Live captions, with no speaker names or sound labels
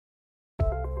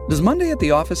Does Monday at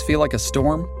the office feel like a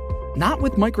storm? Not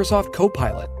with Microsoft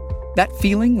Copilot. That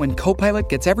feeling when Copilot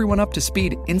gets everyone up to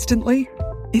speed instantly?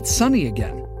 It's sunny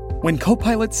again. When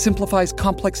Copilot simplifies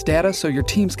complex data so your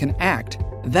teams can act,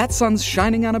 that sun's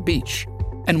shining on a beach.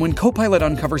 And when Copilot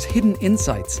uncovers hidden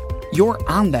insights, you're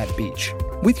on that beach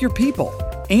with your people,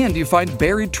 and you find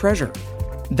buried treasure.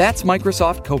 That's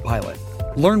Microsoft Copilot.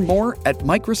 Learn more at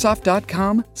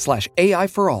Microsoft.com/AI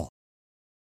for all.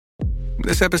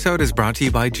 This episode is brought to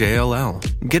you by JLL.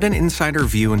 Get an insider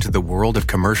view into the world of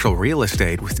commercial real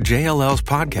estate with JLL's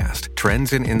podcast,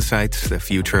 Trends and Insights, the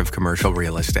Future of Commercial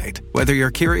Real Estate. Whether you're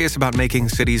curious about making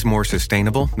cities more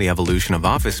sustainable, the evolution of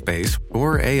office space,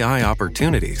 or AI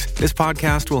opportunities, this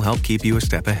podcast will help keep you a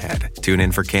step ahead. Tune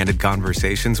in for candid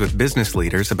conversations with business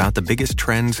leaders about the biggest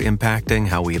trends impacting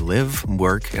how we live,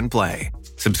 work, and play.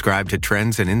 Subscribe to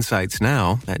Trends and Insights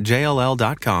now at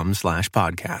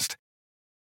jll.com/podcast.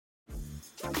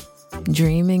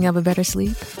 Dreaming of a better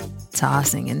sleep?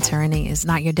 Tossing and turning is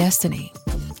not your destiny.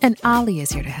 And Ollie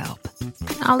is here to help.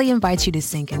 Ollie invites you to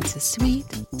sink into sweet,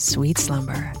 sweet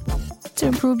slumber to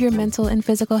improve your mental and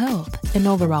physical health and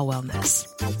overall wellness.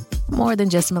 More than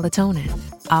just melatonin,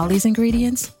 Ollie's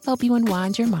ingredients help you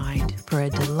unwind your mind for a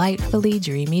delightfully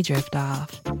dreamy drift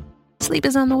off. Sleep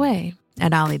is on the way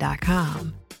at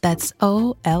Ollie.com. That's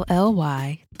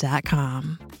OLLY.com.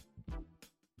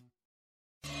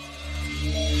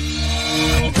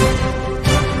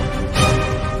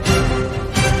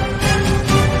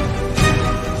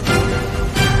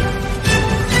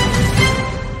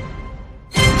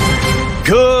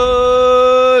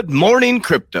 Good morning,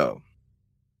 crypto.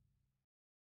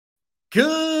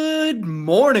 Good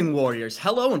morning, Warriors.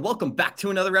 Hello, and welcome back to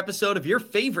another episode of your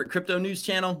favorite crypto news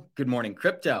channel, Good Morning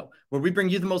Crypto, where we bring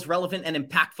you the most relevant and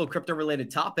impactful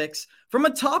crypto-related topics from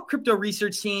a top crypto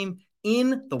research team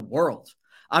in the world.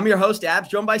 I'm your host, Abs,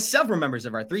 joined by several members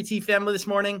of our 3T family this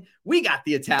morning. We got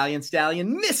the Italian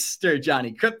stallion, Mr.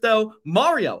 Johnny Crypto.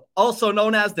 Mario, also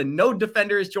known as the Node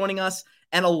Defender, is joining us,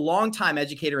 and a longtime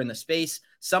educator in the space,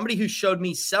 somebody who showed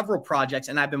me several projects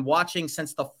and I've been watching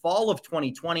since the fall of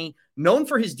 2020, known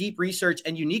for his deep research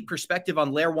and unique perspective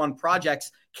on Layer 1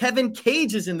 projects. Kevin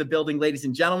Cage is in the building, ladies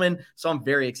and gentlemen, so I'm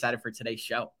very excited for today's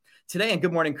show. Today on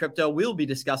Good Morning Crypto, we'll be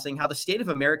discussing how the state of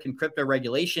American crypto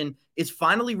regulation is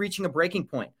finally reaching a breaking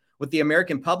point, with the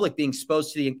American public being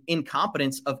exposed to the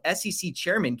incompetence of SEC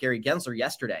Chairman Gary Gensler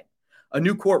yesterday. A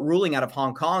new court ruling out of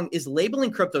Hong Kong is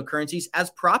labeling cryptocurrencies as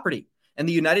property, and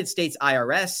the United States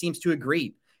IRS seems to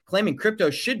agree, claiming crypto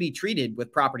should be treated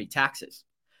with property taxes.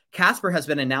 Cspr has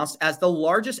been announced as the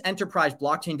largest enterprise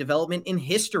blockchain development in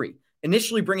history,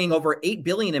 initially bringing over $8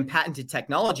 billion in patented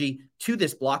technology to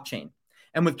this blockchain.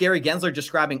 And with Gary Gensler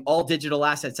describing all digital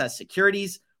assets as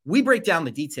securities, we break down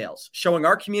the details, showing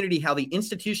our community how the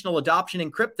institutional adoption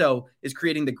in crypto is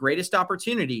creating the greatest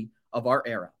opportunity of our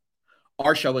era.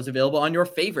 Our show is available on your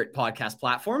favorite podcast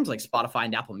platforms like Spotify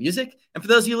and Apple Music. And for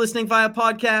those of you listening via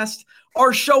podcast,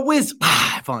 our show is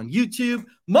live on YouTube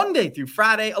Monday through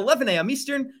Friday, 11 a.m.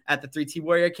 Eastern at the 3T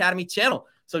Warrior Academy channel.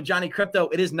 So Johnny Crypto,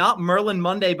 it is not Merlin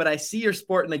Monday, but I see you're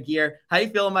sporting the gear. How you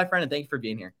feeling, my friend? And thank you for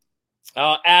being here.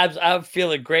 Abs, I'm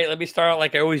feeling great. Let me start out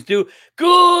like I always do.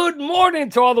 Good morning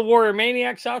to all the Warrior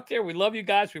Maniacs out there. We love you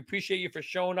guys. We appreciate you for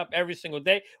showing up every single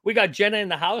day. We got Jenna in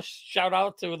the house. Shout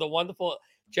out to the wonderful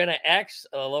Jenna X.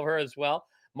 I love her as well.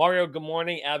 Mario, good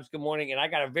morning. Abs, good morning. And I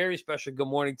got a very special good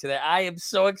morning today. I am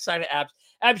so excited, Abs.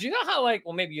 Abs, you know how,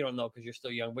 well, maybe you don't know because you're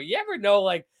still young, but you ever know,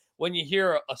 when you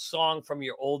hear a song from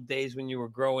your old days when you were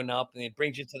growing up and it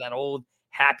brings you to that old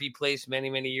happy place many,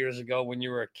 many years ago when you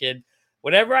were a kid?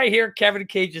 Whenever I hear Kevin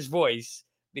Cage's voice,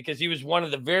 because he was one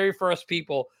of the very first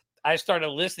people I started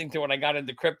listening to when I got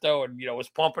into crypto and, was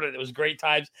pumping it. It was great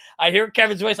times. I hear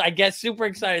Kevin's voice. I get super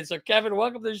excited. So, Kevin,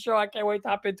 welcome to the show. I can't wait to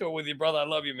hop into it with you, brother. I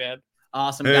love you, man.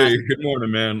 Awesome. Hey, guys. Good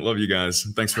morning, man. Love you guys.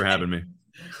 Thanks for having me.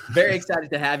 Very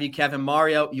excited to have you, Kevin.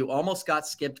 Mario, you almost got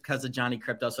skipped because of Johnny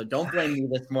Crypto, so don't blame me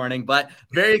this morning, but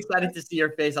very excited to see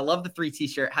your face. I love the 3T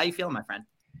shirt. How you feeling, my friend?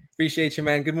 Appreciate you,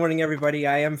 man. Good morning, everybody.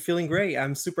 I am feeling great.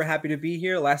 I'm super happy to be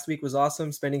here. Last week was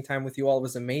awesome. Spending time with you all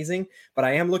was amazing. But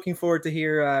I am looking forward to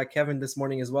hear Kevin this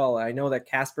morning as well. I know that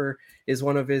Cspr is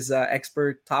one of his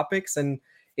expert topics, and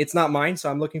it's not mine.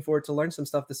 So I'm looking forward to learn some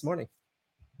stuff this morning.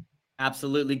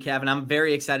 Absolutely, Kevin. I'm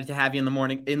very excited to have you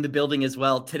in the building as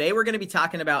well. Today, we're going to be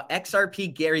talking about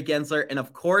XRP, Gary Gensler, and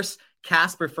of course,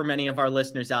 Cspr for many of our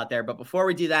listeners out there. But before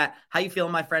we do that, how you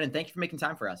feeling, my friend? And thank you for making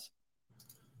time for us.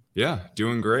 Yeah,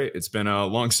 doing great. It's been a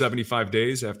long 75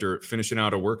 days after finishing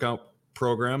out a workout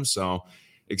program. So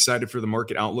excited for the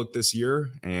market outlook this year.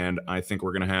 And I think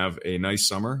we're going to have a nice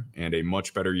summer and a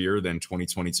much better year than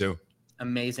 2022.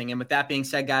 Amazing. And with that being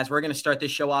said, guys, we're going to start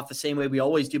this show off the same way we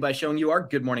always do by showing you our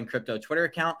Good Morning Crypto Twitter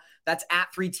account. That's at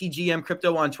 3TGM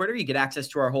Crypto on Twitter. You get access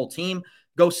to our whole team.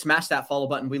 Go smash that follow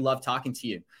button. We love talking to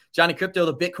you. Johnny Crypto,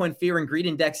 the Bitcoin Fear and Greed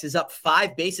Index is up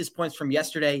 5 basis points from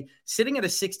yesterday, sitting at a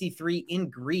 63 in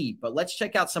greed. But let's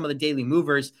check out some of the daily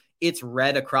movers. It's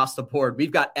red across the board.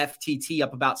 We've got FTT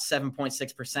up about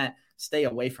 7.6%. Stay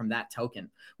away from that token.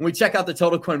 When we check out the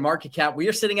total coin market cap, we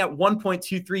are sitting at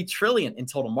 1.23 trillion in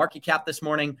total market cap this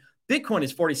morning. Bitcoin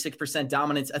is 46%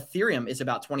 dominance. Ethereum is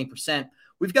about 20%.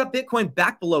 We've got Bitcoin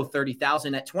back below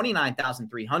 30,000 at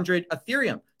 29,300.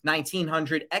 Ethereum,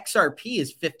 1,900. XRP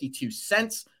is 52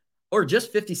 cents. Or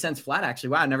just 50 cents flat,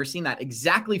 actually. Wow, I've never seen that.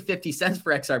 Exactly 50 cents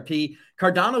for XRP.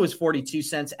 Cardano is 42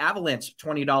 cents. Avalanche,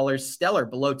 $20. Stellar,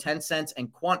 below 10 cents.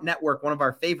 And Quant Network, one of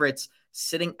our favorites,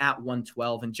 sitting at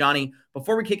 112. And Johnny,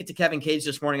 before we kick it to Kevin Cage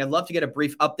this morning, I'd love to get a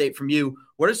brief update from you.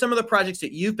 What are some of the projects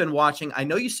that you've been watching? I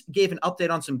know you gave an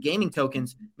update on some gaming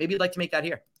tokens. Maybe you'd like to make that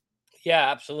here. Yeah,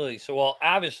 absolutely. So, well,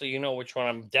 obviously, you know which one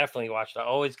I'm definitely watching. I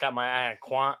always got my eye on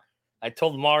Quant. I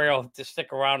told Mario to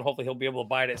stick around. Hopefully, he'll be able to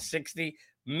buy it at 60.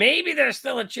 Maybe there's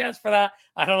still a chance for that.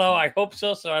 I don't know. I hope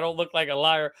so I don't look like a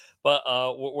liar, but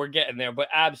we're getting there. But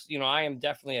I am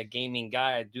definitely a gaming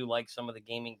guy. I do like some of the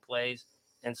gaming plays,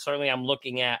 and certainly I'm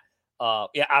looking at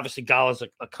obviously Gala is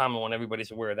a common one.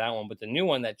 Everybody's aware of that one, but the new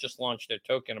one that just launched their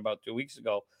token about 2 weeks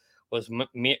ago was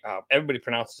everybody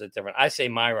pronounces it different. I say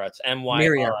Myra. It's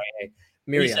MYRIA.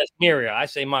 He says Myria. I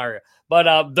say Myria.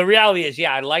 But the reality is,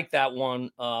 I like that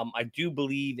one. I do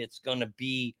believe it's going to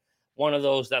be one of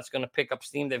those that's going to pick up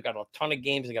steam. They've got a ton of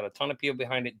games. They got a ton of people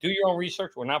behind it. Do your own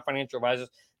research. We're not financial advisors,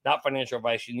 not financial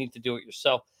advice. You need to do it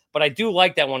yourself. But I do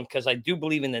like that one because I do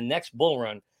believe in the next bull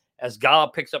run, as Gala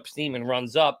picks up steam and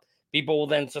runs up, people will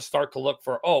then just start to look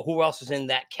for, who else is in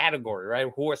that category,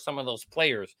 right? Who are some of those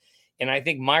players? And I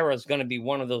think Myra is going to be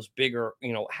one of those bigger,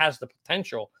 has the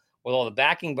potential with all the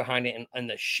backing behind it and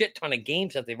the shit ton of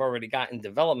games that they've already got in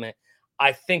development.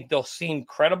 I think they'll seem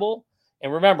credible.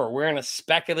 And remember, we're in a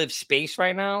speculative space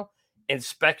right now, and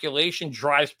speculation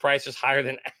drives prices higher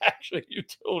than actual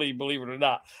utility, believe it or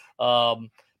not.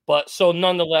 But so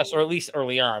nonetheless, or at least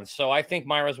early on. So I think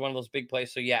Myra is one of those big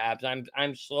plays. So Abs,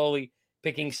 I'm slowly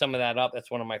picking some of that up.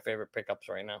 That's one of my favorite pickups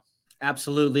right now.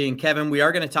 Absolutely. And Kevin, we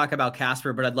are going to talk about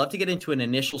Cspr, but I'd love to get into an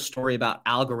initial story about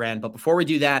Algorand. But before we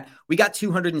do that, we got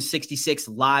 266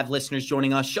 live listeners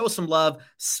joining us. Show us some love.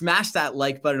 Smash that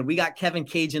like button. We got Kevin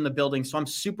Cage in the building, so I'm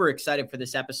super excited for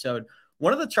this episode.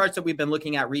 One of the charts that we've been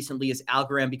looking at recently is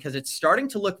Algorand because it's starting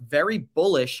to look very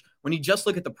bullish when you just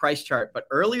look at the price chart. But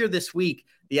earlier this week,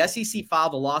 the SEC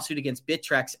filed a lawsuit against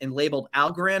Bittrex and labeled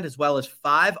Algorand as well as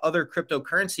 5 other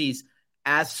cryptocurrencies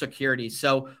as securities.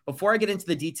 So before I get into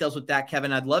the details with that,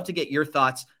 Kevin, I'd love to get your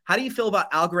thoughts. How do you feel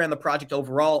about Algorand, the project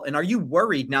overall? And are you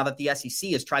worried now that the SEC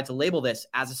has tried to label this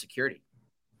as a security?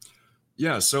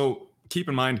 Yeah, so keep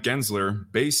in mind,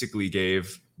 Gensler basically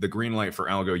gave the green light for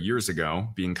Algo years ago,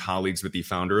 being colleagues with the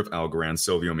founder of Algorand,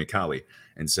 Silvio Micali,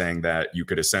 and saying that you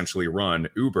could essentially run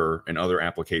Uber and other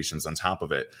applications on top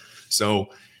of it. So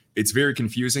it's very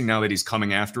confusing now that he's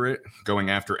coming after it,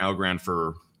 going after Algorand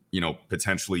for,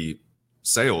 potentially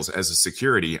sales as a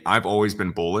security. I've always been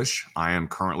bullish. I am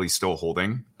currently still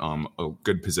holding a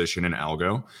good position in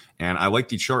Algo, and I like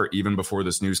the chart even before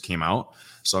this news came out.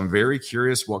 So I'm very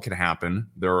curious what could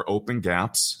happen. There are open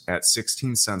gaps at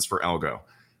 16 cents for Algo,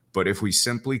 but if we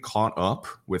simply caught up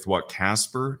with what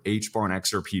Cspr, HBAR, and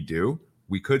XRP do,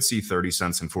 we could see 30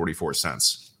 cents and 44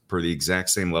 cents per the exact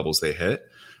same levels they hit.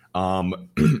 And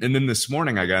then this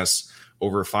morning, I guess,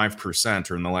 over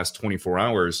 5% or in the last 24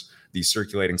 hours, the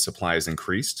circulating supply has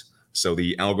increased. So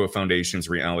the Algo Foundation is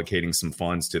reallocating some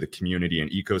funds to the community and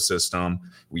ecosystem.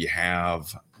 We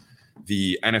have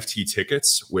the NFT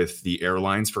tickets with the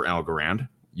airlines for Algorand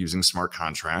using smart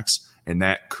contracts. And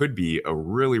that could be a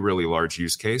really, really large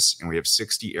use case. And we have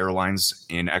 60 airlines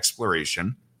in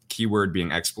exploration, keyword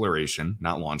being exploration,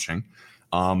 not launching.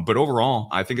 But overall,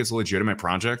 I think it's a legitimate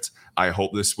project. I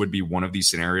hope this would be one of these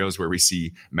scenarios where we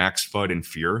see max FUD and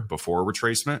fear before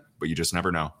retracement, but you just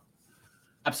never know.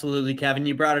 Absolutely, Kevin.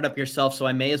 You brought it up yourself, so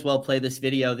I may as well play this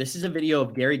video. This is a video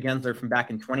of Gary Gensler from back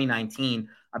in 2019.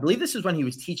 I believe this is when he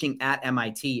was teaching at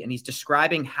MIT, and he's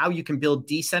describing how you can build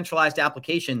decentralized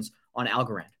applications on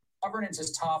Algorand. Governance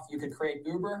is tough. You could create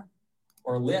Uber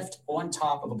or Lyft on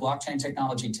top of a blockchain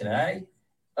technology today.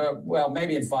 Well,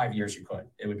 maybe in 5 years you could.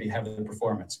 It would have the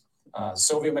performance.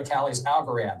 Silvio Micali's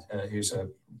Algorand, who's a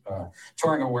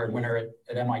Turing Award winner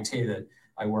at MIT that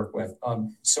I work with.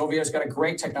 Silvio's got a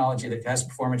great technology that has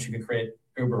performance. You could create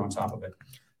Uber on top of it.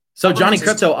 So Johnny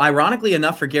Crypto, ironically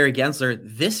enough for Gary Gensler,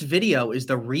 this video is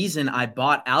the reason I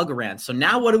bought Algorand. So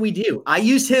now what do? I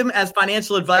use him as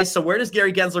financial advice. So where does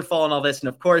Gary Gensler fall in all this? And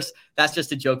of course, that's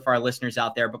just a joke for our listeners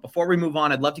out there. But before we move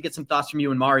on, I'd love to get some thoughts from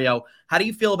you and Mario. How do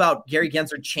you feel about Gary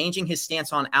Gensler changing his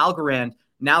stance on Algorand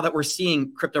now that we're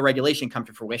seeing crypto regulation come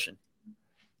to fruition?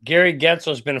 Gary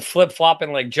Gensler's been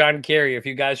flip-flopping like John Kerry. If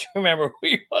you guys remember,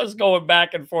 he was going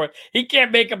back and forth. He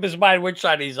can't make up his mind which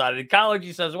side he's on. In college,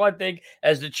 he says one thing.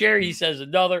 As the chair, he says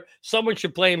another. Someone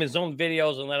should play him his own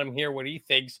videos and let him hear what he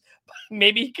thinks.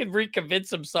 Maybe he can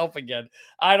reconvince himself again.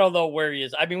 I don't know where he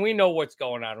is. I mean, we know what's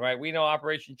going on, right? We know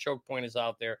Operation Choke Point is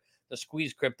out there to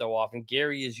squeeze crypto off, and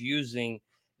Gary is using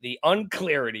the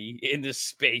unclarity in this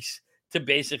space to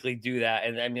basically do that.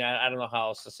 And I mean, I don't know how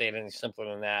else to say it any simpler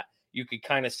than that. You could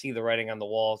kind of see the writing on the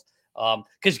walls.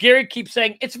 Because Gary keeps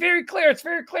saying, it's very clear. It's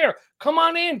very clear. Come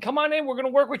on in. We're going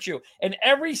to work with you. And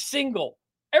every single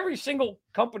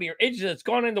company or agency that's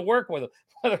gone in to work with him,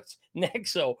 whether it's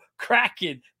Nexo,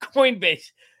 Kraken, Coinbase,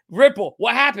 Ripple,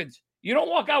 what happens? You don't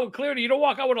walk out with clarity. You don't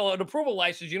walk out with an approval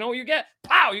license. You know what you get?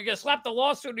 Pow! You get slapped a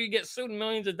lawsuit or you get sued in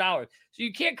millions of dollars. So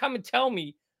you can't come and tell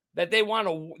me that they want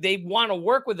to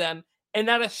work with them. And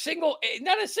not a single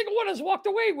one has walked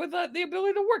away with the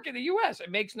ability to work in the U.S. It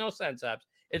makes no sense, Abs.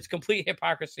 It's complete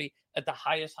hypocrisy at the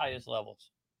highest levels.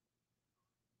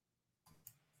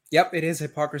 Yep, it is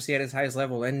hypocrisy at its highest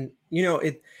level. And,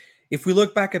 if we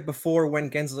look back at before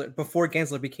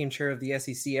Gensler became chair of the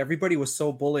SEC, everybody was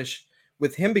so bullish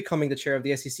with him becoming the chair of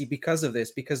the SEC because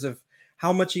of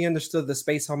how much he understood the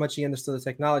space, how much he understood the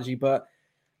technology. But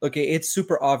look, it's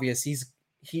super obvious.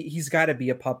 He's got to be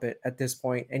a puppet at this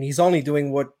point, and he's only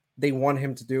doing what they want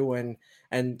him to do, and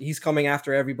he's coming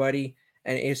after everybody,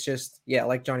 and it's just,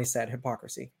 like Johnny said,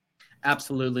 hypocrisy.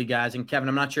 Absolutely, guys. And Kevin,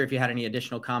 I'm not sure if you had any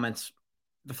additional comments.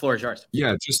 The floor is yours.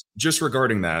 Yeah, just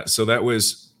regarding that. So that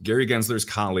was Gary Gensler's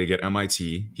colleague at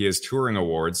MIT. He has Turing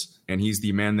Awards, and he's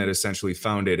the man that essentially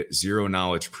founded Zero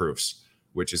Knowledge Proofs,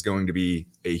 which is going to be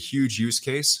a huge use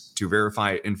case to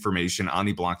verify information on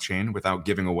the blockchain without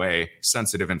giving away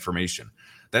sensitive information.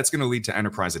 That's going to lead to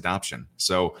enterprise adoption.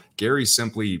 So Gary's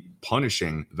simply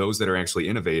punishing those that are actually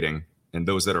innovating and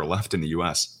those that are left in the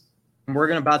US. We're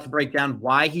about to break down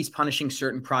why he's punishing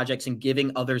certain projects and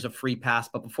giving others a free pass.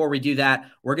 But before we do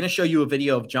that, we're going to show you a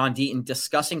video of John Deaton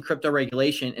discussing crypto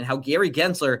regulation and how Gary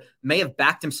Gensler may have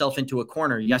backed himself into a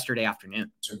corner yesterday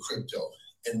afternoon. To crypto.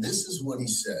 And this is what he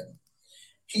said.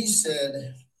 He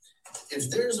said, if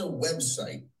there's a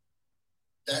website,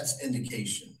 that's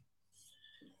indication.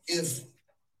 If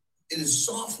it is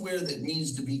software that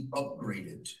needs to be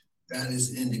upgraded, that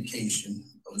is indication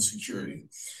of security.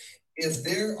 If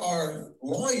there are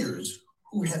lawyers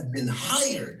who have been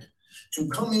hired to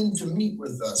come in to meet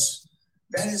with us,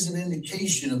 that is an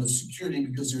indication of a security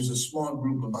because there's a small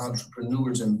group of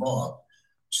entrepreneurs involved.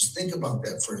 Just think about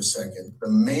that for a second. The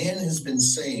man has been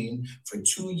saying for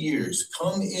 2 years,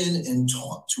 come in and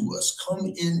talk to us. Come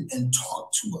in and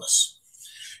talk to us.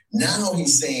 Now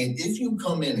he's saying, if you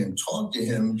come in and talk to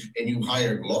him and you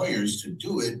hired lawyers to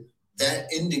do it,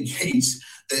 that indicates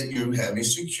that you have a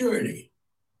security.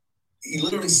 He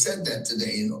literally said that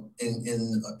today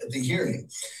at the hearing.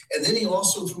 And then he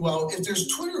also threw out, if there's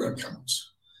Twitter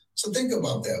accounts. So think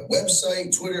about that.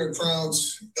 Website, Twitter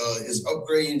accounts is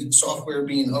upgraded, software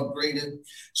being upgraded.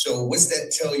 So what's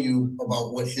that tell you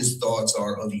about what his thoughts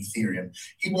are of Ethereum?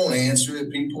 He won't answer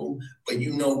it, people, but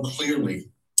you know clearly,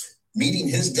 meeting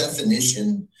his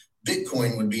definition,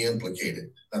 Bitcoin would be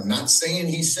implicated. I'm not saying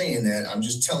he's saying that. I'm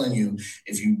just telling you,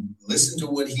 if you listen to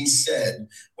what he said,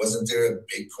 wasn't there a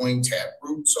Bitcoin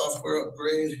Taproot software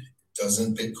upgrade?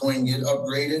 Doesn't Bitcoin get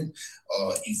upgraded?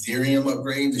 Ethereum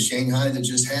upgrade, the Shanghai that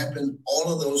just happened?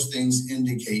 All of those things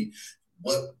indicate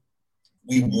what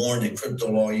we warned at Crypto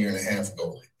Law a year and a half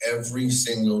ago. Every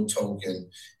single token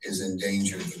is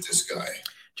endangered with this guy.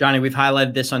 Johnny, we've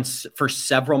highlighted this for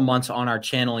several months on our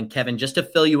channel. And Kevin, just to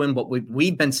fill you in what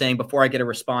we've been saying before I get a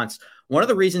response, one of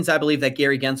the reasons I believe that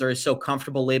Gary Gensler is so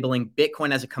comfortable labeling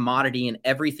Bitcoin as a commodity and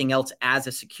everything else as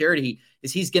a security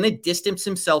is he's going to distance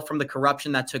himself from the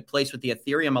corruption that took place with the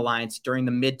Ethereum Alliance during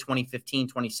the mid-2015,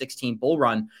 2016 bull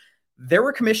run. There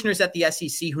were commissioners at the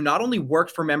SEC who not only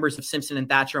worked for members of Simpson and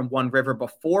Thatcher and One River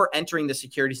before entering the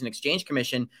Securities and Exchange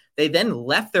Commission, they then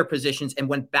left their positions and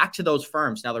went back to those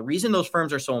firms. Now, the reason those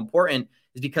firms are so important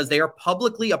is because they are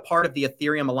publicly a part of the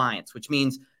Ethereum Alliance, which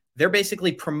means they're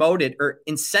basically promoted or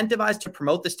incentivized to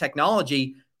promote this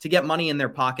technology to get money in their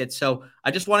pockets. So I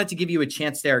just wanted to give you a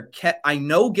chance there. I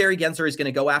know Gary Gensler is going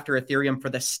to go after Ethereum for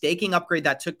the staking upgrade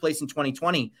that took place in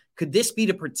 2020. Could this be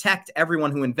to protect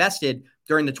everyone who invested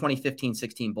during the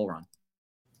 2015-16 bull run?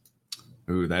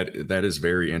 Ooh, that is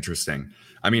very interesting.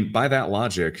 I mean, by that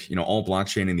logic, all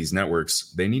blockchain in these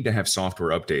networks, they need to have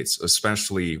software updates,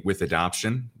 especially with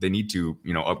adoption. They need to,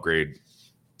 upgrade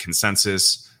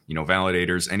consensus,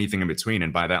 validators, anything in between.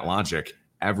 And by that logic,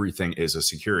 everything is a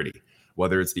security,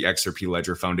 whether it's the XRP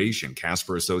Ledger Foundation,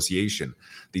 Cspr Association,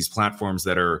 these platforms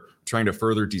that are trying to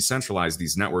further decentralize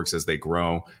these networks as they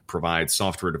grow, provide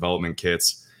software development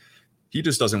kits. He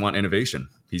just doesn't want innovation.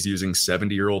 He's using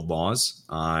 70-year-old laws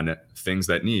on things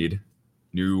that need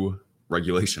new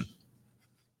regulation.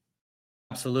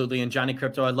 Absolutely. And Johnny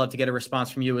Crypto, I'd love to get a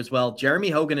response from you as well. Jeremy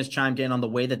Hogan has chimed in on the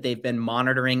way that they've been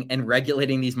monitoring and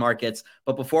regulating these markets.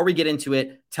 But before we get into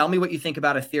it, tell me what you think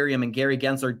about Ethereum and Gary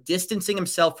Gensler distancing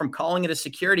himself from calling it a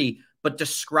security, but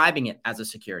describing it as a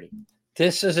security.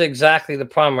 This is exactly the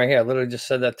problem right here. I literally just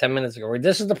said that 10 minutes ago.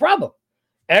 This is the problem.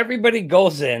 Everybody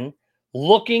goes in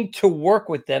looking to work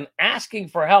with them, asking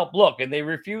for help. Look, and they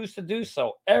refuse to do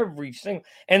so.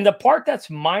 And the part that's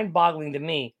mind-boggling to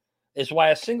me is why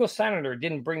a single senator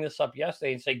didn't bring this up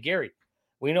yesterday and say, Gary,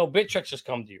 we know Bittrex has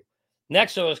come to you.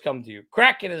 Nexo has come to you.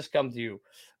 Kraken has come to you.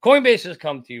 Coinbase has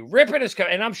come to you. Ripple has come,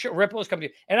 and I'm sure Ripple has come to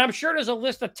you. And I'm sure there's a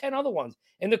list of 10 other ones.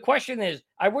 And the question is,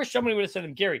 I wish somebody would have said to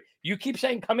him, Gary, you keep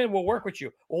saying, come in, we'll work with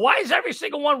you. Well, why is every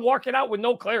single one walking out with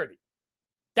no clarity?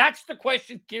 That's the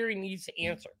question Gary needs to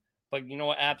answer. But you know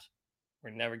what, Abs?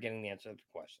 We're never getting the answer to the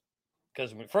question.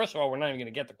 Because first of all, we're not even going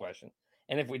to get the question.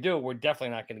 And if we do, we're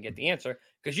definitely not going to get the answer.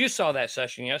 Because you saw that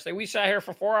session yesterday. We sat here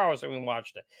for 4 hours and we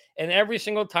watched it. And every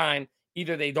single time,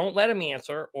 either they don't let him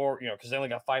answer or, because they only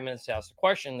got 5 minutes to ask the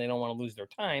question, they don't want to lose their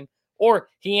time. Or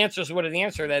he answers with an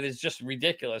answer that is just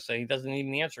ridiculous. And he doesn't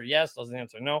even answer yes, doesn't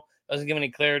answer no, doesn't give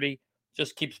any clarity,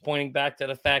 just keeps pointing back to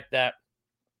the fact that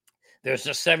there's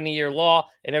a 70-year law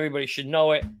and everybody should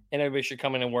know it and everybody should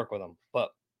come in and work with them. But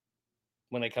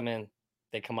when they come in,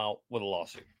 they come out with a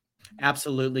lawsuit.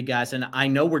 Absolutely, guys. And I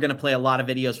know we're going to play a lot of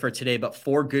videos for today, but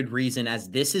for good reason, as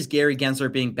this is Gary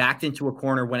Gensler being backed into a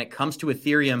corner when it comes to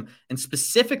Ethereum and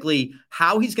specifically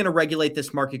how he's going to regulate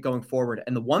this market going forward.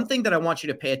 And the one thing that I want you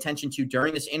to pay attention to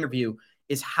during this interview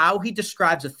is how he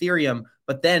describes Ethereum,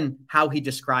 but then how he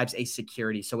describes a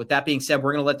security. So with that being said,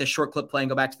 we're going to let this short clip play and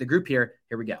go back to the group here.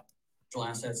 Here we go.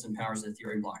 Assets and powers of the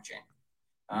Ethereum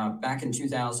blockchain. Back in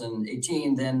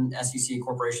 2018, then SEC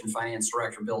Corporation Finance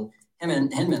Director Bill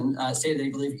Hinman stated that he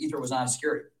believed Ether was not a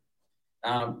security.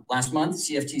 Last month,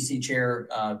 CFTC Chair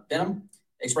Benham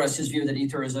expressed his view that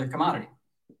Ether is a commodity.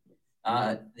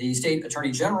 The State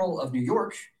Attorney General of New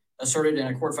York asserted in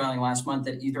a court filing last month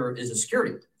that Ether is a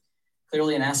security.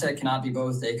 Clearly, an asset cannot be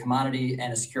both a commodity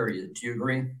and a security. Do you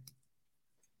agree?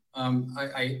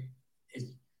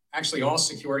 Actually, all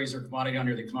securities are commodity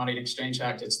under the Commodity Exchange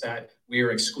Act. It's that we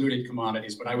are excluded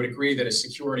commodities, but I would agree that a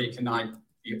security cannot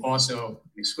be also an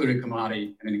excluded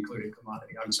commodity and an included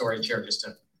commodity. I'm sorry, Chair, just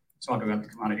to talk about the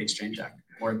Commodity Exchange Act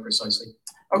more precisely.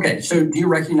 Okay, so do you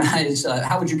recognize,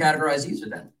 how would you categorize Ether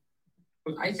then?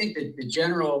 I think that the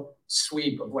general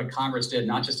sweep of what Congress did,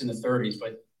 not just in the 30s,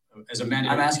 but as amended.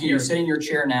 I'm asking you to sit in your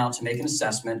chair now to make an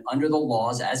assessment under the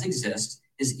laws as exist.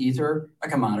 Is Ether a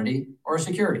commodity or a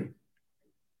security?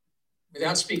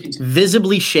 Without speaking to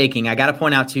visibly shaking, I got to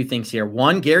point out two things here.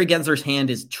 One, Gary Gensler's hand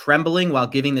is trembling while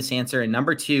giving this answer. And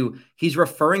number two, he's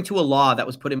referring to a law that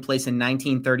was put in place in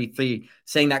 1933,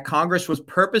 saying that Congress was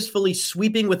purposefully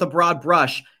sweeping with a broad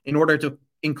brush in order to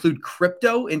include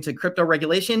crypto into crypto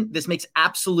regulation. This makes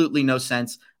absolutely no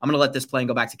sense. I'm going to let this play and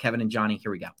go back to Kevin and Johnny.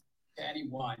 Here we go.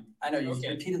 Anyone. I know you've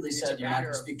repeatedly said you're not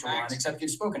going to speak to one, except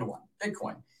you've spoken to one,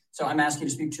 Bitcoin. So I'm asking you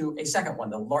to speak to a second one,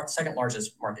 the second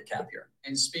largest market cap here.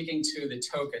 And speaking to the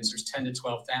tokens, there's 10 to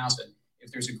 12,000. If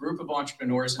there's a group of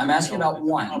entrepreneurs, I'm asking about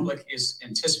one. The public is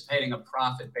anticipating a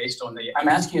profit based on the. I'm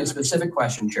asking you a specific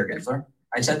question, Chair Gensler.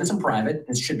 I said this in private.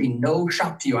 This should be no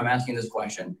shock to you. I'm asking this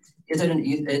question: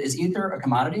 is Ether a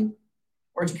commodity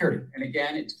or a security? And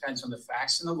again, it depends on the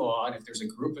facts and the law. And if there's a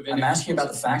group of, I'm asking about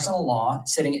the facts and the law,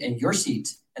 sitting in your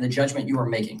seat and the judgment you are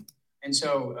making. And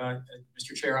so,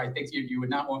 Mr. Chair, I think you would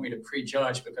not want me to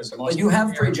prejudge because. But you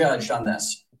have prejudged on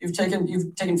this. You've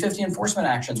taken 50 enforcement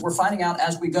actions. We're finding out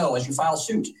as we go, as you file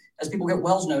suit, as people get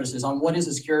Wells notices on what is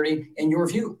a security in your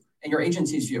view, in your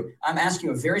agency's view. I'm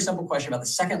asking you a very simple question about the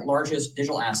second largest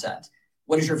digital asset.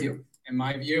 What is your view? And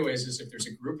my view is if there's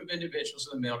a group of individuals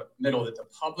in the middle that the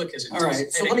public is. All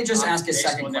right. So let me just ask a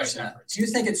second question. Do you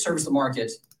think it serves the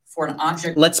market for an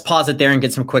object? Let's pause it there and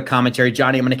get some quick commentary.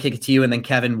 Johnny, I'm going to kick it to you, and then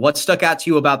Kevin, what stuck out to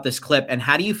you about this clip, and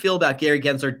how do you feel about Gary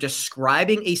Gensler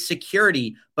describing a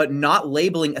security but not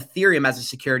labeling Ethereum as a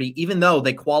security, even though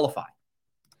they qualify?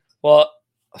 Well,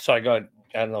 sorry, go ahead.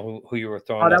 I don't know who you were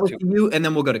throwing. That was you, and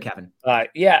then we'll go to Kevin.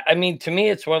 Yeah, I mean, to me,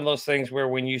 it's one of those things where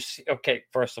when you see, okay,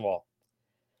 first of all,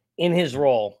 in his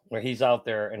role where he's out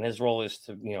there and his role is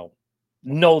to,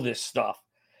 know this stuff.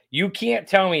 You can't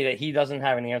tell me that he doesn't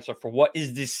have an answer for what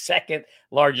is the second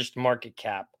largest market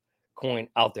cap coin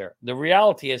out there. The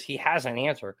reality is he has an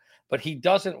answer, but he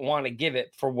doesn't want to give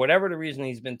it for whatever the reason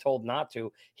he's been told not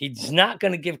to. He's not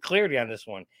going to give clarity on this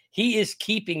one. He is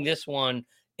keeping this one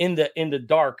in the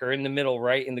dark or in the middle,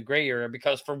 right, in the gray area,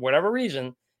 because for whatever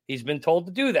reason, he's been told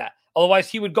to do that. Otherwise,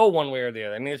 he would go one way or the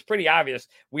other. I mean, it's pretty obvious.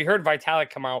 We heard Vitalik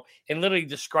come out and literally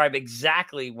describe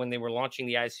exactly when they were launching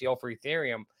the ICO for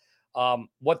Ethereum,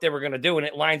 what they were going to do. And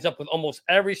it lines up with almost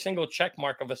every single check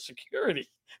mark of a security.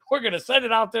 We're going to send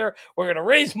it out there. We're going to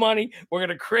raise money. We're going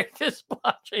to create this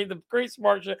blockchain, the great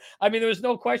smart chain. I mean, there's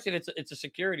no question it's a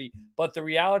security. But the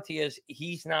reality is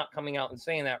he's not coming out and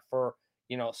saying that for,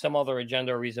 some other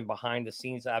agenda or reason behind the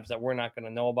scenes apps that we're not going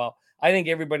to know about. I think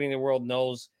everybody in the world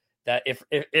knows that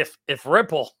if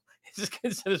Ripple is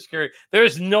considered security,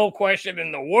 there's no question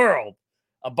in the world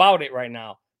about it right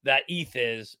now that ETH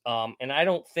is. And I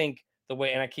don't think the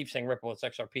way, and I keep saying Ripple, it's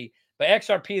XRP, but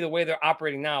XRP, the way they're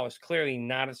operating now is clearly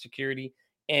not a security.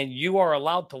 And you are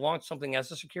allowed to launch something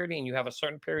as a security, and you have a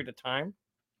certain period of time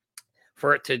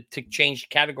for it to change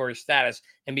category status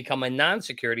and become a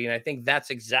non-security. And I think that's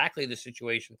exactly the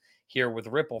situation here with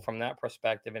Ripple from that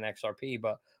perspective in XRP,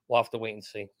 but we'll have to wait and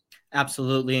see.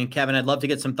 Absolutely. And Kevin, I'd love to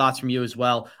get some thoughts from you as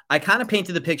well. I kind of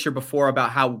painted the picture before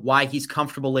about why he's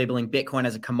comfortable labeling Bitcoin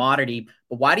as a commodity,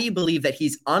 but why do you believe that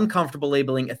he's uncomfortable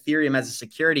labeling Ethereum as a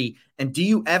security? And do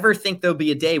you ever think there'll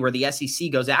be a day where the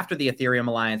SEC goes after the Ethereum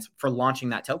Alliance for launching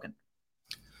that token?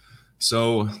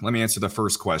 So let me answer the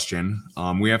first question.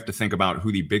 We have to think about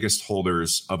who the biggest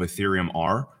holders of Ethereum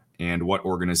are and what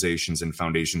organizations and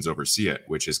foundations oversee it,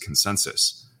 which is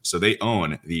Consensus. So they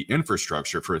own the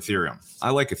infrastructure for Ethereum.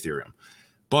 I like Ethereum,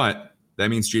 but that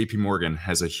means JP Morgan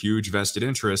has a huge vested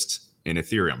interest in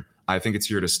Ethereum. I think it's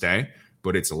here to stay,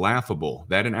 but it's laughable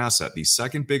that an asset, the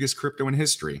second biggest crypto in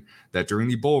history, that during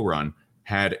the bull run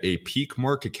had a peak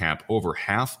market cap over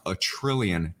 $500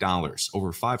 billion,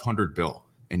 over 500 bill,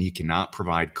 and he cannot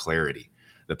provide clarity.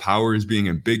 The power is being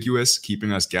ambiguous,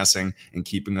 keeping us guessing and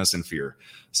keeping us in fear.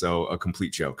 So a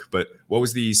complete joke. But what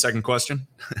was the second question?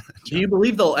 Do you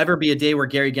believe there'll ever be a day where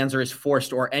Gary Gensler is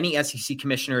forced, or any SEC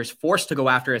commissioner is forced, to go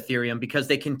after Ethereum because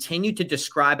they continue to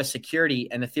describe a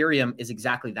security, and Ethereum is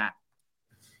exactly that?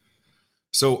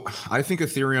 So I think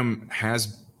Ethereum has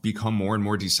become more and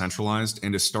more decentralized.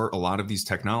 And to start a lot of these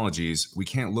technologies, we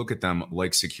can't look at them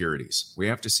like securities. We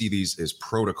have to see these as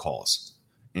protocols.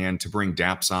 And to bring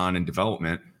dApps on in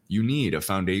development, you need a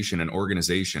foundation, an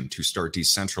organization to start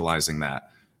decentralizing that,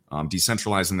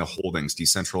 decentralizing the holdings,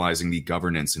 decentralizing the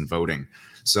governance and voting.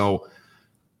 So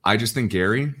I just think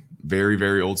Gary, very,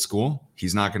 very old school.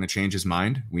 He's not going to change his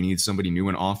mind. We need somebody new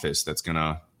in office that's going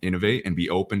to innovate and be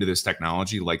open to this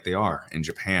technology like they are in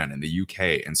Japan, in the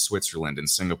UK, in Switzerland, in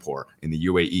Singapore, in the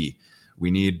UAE.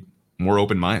 We need more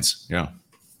open minds. Yeah.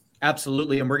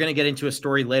 Absolutely. And we're going to get into a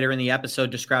story later in the episode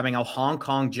describing how Hong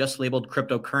Kong just labeled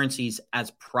cryptocurrencies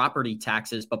as property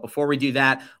taxes. But before we do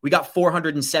that, we got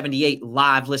 478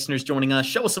 live listeners joining us.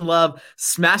 Show us some love,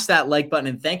 smash that like button,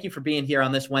 and thank you for being here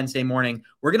on this Wednesday morning.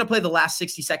 We're going to play the last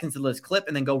 60 seconds of this clip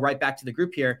and then go right back to the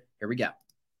group here. Here we go.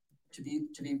 To be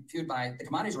viewed by the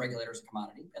commodities regulator as a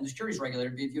commodity and the securities regulator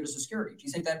to be viewed as a security. Do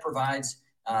you think that provides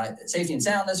safety and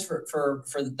soundness for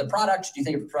the product? Do you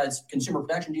think it provides consumer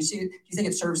protection? Do you think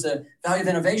it serves the value of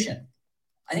innovation?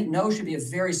 I think no should be a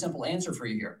very simple answer for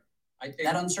you here. I think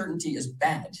that uncertainty is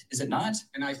bad, is it not?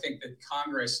 And I think that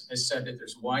Congress has said that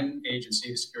there's one agency,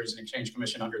 the Securities and Exchange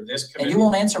Commission, under this committee. And you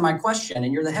won't answer my question,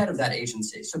 and you're the head of that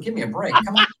agency. So give me a break.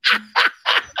 Come on.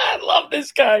 I love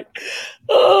this guy.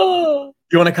 Oh.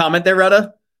 You want to comment there,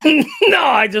 Rhoda? No,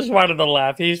 I just wanted to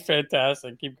laugh. He's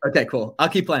fantastic. Okay, cool. I'll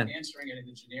keep playing. I'm answering it in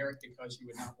the generic because you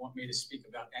would not want me to speak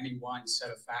about any one set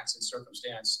of facts and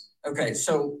circumstance. Okay,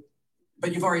 so,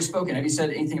 but you've already spoken. Have you said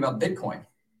anything about Bitcoin?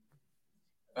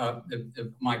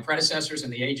 My predecessors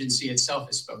and the agency itself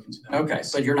has spoken to them. Okay,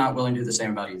 but you're not willing to do the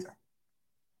same about Ether.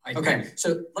 Okay,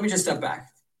 so let me just step back.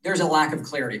 There's a lack of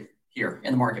clarity here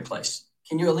in the marketplace.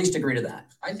 Can you at least agree to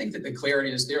that? I think that the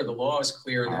clarity is there. The law is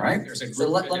clear. All right. There's a so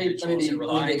let me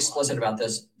be explicit about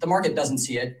this. The market doesn't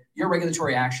see it. Your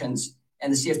regulatory actions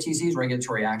and the CFTC's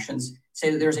regulatory actions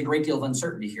say that there's a great deal of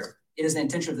uncertainty here. It is the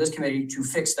intention of this committee to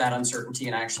fix that uncertainty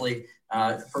and actually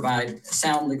provide a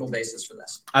sound legal basis for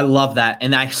this. I love that.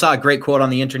 And I saw a great quote on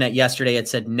the internet yesterday. It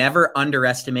said, never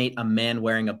underestimate a man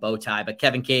wearing a bow tie. But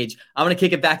Kevin Cage, I'm going to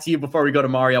kick it back to you before we go to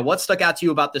Mario. What stuck out to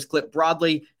you about this clip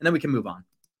broadly? And then we can move on.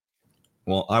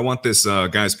 Well, I want this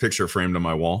guy's picture framed on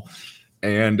my wall.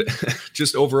 And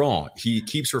just overall, he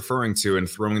keeps referring to and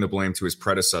throwing the blame to his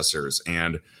predecessors.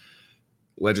 And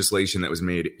legislation that was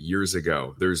made years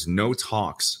ago. There's no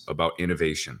talks about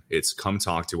innovation. It's come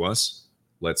talk to us.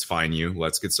 Let's fine you.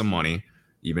 Let's get some money,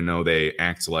 even though they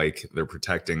act like they're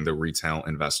protecting the retail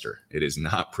investor. It is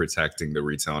not protecting the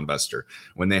retail investor.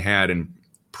 When they had and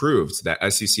proved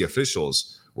that SEC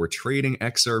officials were trading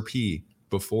XRP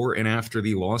before and after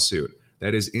the lawsuit,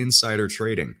 that is insider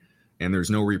trading, and there's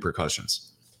no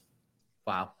repercussions.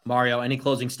 Wow. Mario, any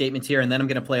closing statements here? And then I'm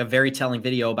going to play a very telling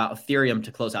video about Ethereum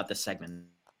to close out this segment.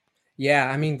 Yeah,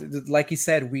 I mean, like he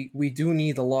said, we do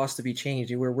need the laws to be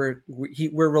changed. We're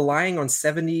relying on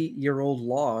 70-year-old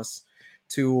laws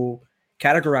to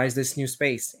categorize this new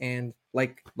space. And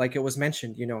like it was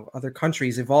mentioned, other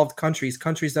countries, evolved countries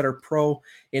that are pro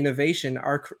innovation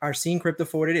are seeing crypto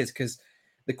for what it is. Because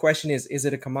the question is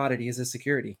it a commodity? Is it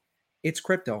security? It's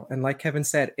crypto, and like Kevin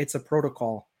said, it's a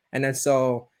protocol. And then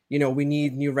so we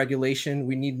need new regulation,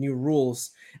 we need new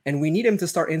rules, and we need him to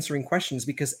start answering questions,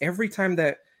 because every time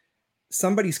that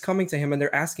somebody's coming to him and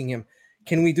they're asking him,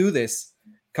 can we do this?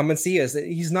 Come and see us.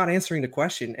 He's not answering the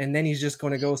question. And then he's just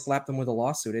going to go slap them with a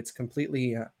lawsuit. It's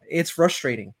completely, it's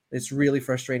frustrating. It's really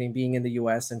frustrating being in the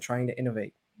US and trying to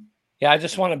innovate. Yeah, I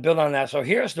just want to build on that. So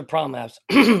here's the problem, Abs,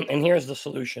 and here's the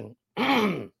solution.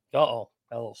 Uh-oh.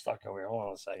 Got a little stuck over here. Hold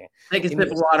on a second. Take a sip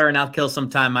of water and I'll kill some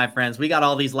time, my friends. We got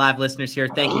all these live listeners here.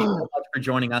 Thank you so much for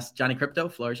joining us. Johnny Crypto,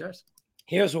 floor is yours.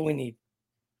 Here's what we need.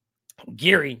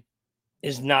 Gary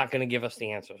is not going to give us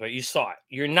the answers, right? You saw it.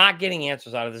 You're not getting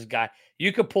answers out of this guy.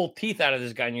 You could pull teeth out of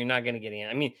this guy and you're not going to get any.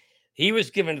 I mean, he was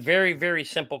given very, very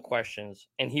simple questions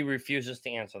and he refuses to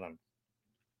answer them.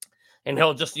 And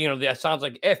he'll just, that sounds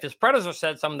like if his predecessor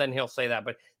said something, then he'll say that.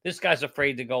 But this guy's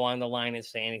afraid to go on the line and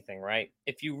say anything, right?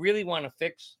 If you really want to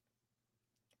fix,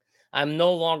 I'm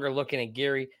no longer looking at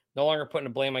Gary, no longer putting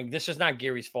the blame on. This is not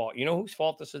Gary's fault. You know whose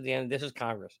fault this is at the end? This is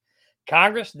Congress.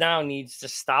 Congress now needs to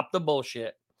stop the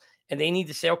bullshit. And they need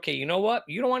to say, okay, you know what?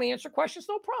 You don't want to answer questions?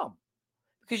 No problem.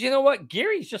 Because you know what?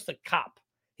 Gary's just a cop.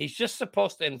 He's just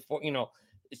supposed to,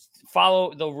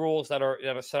 follow the rules that are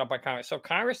set up by Congress. So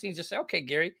Congress needs to say, okay,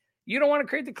 Gary, you don't want to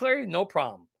create the clarity? No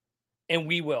problem. And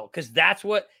we will, because that's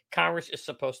what Congress is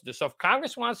supposed to do. So if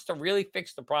Congress wants to really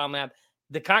fix the problem,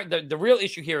 the real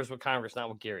issue here is with Congress, not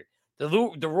with Gary. The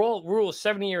rule is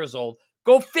 70 years old.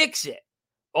 Go fix it.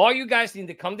 All you guys need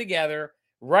to come together,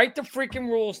 write the freaking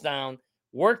rules down,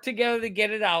 work together to get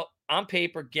it out on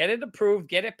paper, get it approved,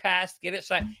 get it passed, get it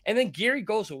signed, and then Gary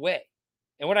goes away.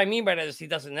 And what I mean by that is he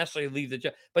doesn't necessarily leave the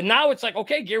job. But now it's like,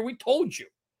 okay, Gary, we told you.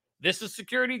 This is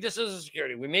security. This is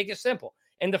security. We make it simple.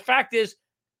 And the fact is,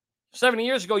 70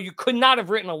 years ago, you could not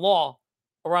have written a law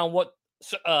around what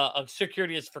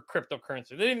security is for cryptocurrency.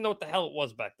 They didn't even know what the hell it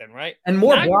was back then, right? And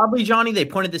more broadly, Johnny, they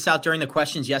pointed this out during the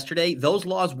questions yesterday. Those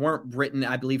laws weren't written,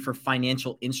 I believe, for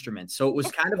financial instruments. So it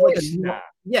was kind of like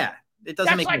it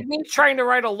doesn't make like me trying to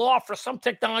write a law for some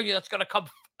technology that's going to come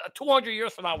 200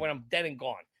 years from now when I'm dead and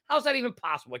gone. How's that even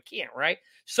possible? It can't, right?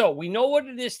 So we know what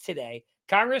it is today.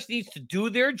 Congress needs to do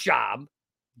their job,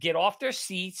 get off their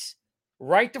seats,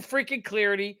 write the freaking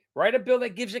clarity, write a bill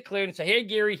that gives it clarity and say, hey,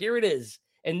 Gary, here it is.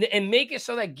 And make it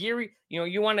so that Gary,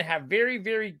 you want to have very,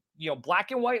 very,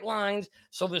 black and white lines.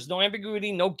 So there's no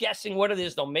ambiguity, no guessing what it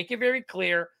is. They'll make it very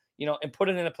clear, and put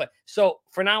it into play. So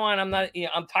for now on,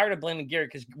 I'm tired of blaming Gary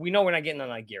because we know we're not getting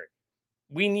on Gary.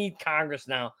 We need Congress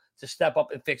now to step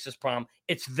up and fix this problem.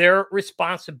 It's their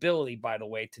responsibility, by the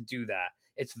way, to do that.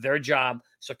 It's their job.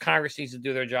 So Congress needs to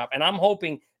do their job. And I'm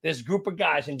hoping this group of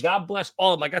guys, and God bless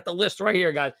all of them. I got the list right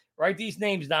here, guys. Write these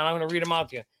names down. I'm going to read them out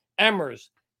to you. Emmers,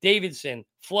 Davidson,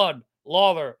 Flood,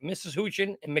 Lawler, Mrs.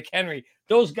 Hoochin, and McHenry.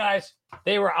 Those guys,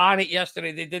 they were on it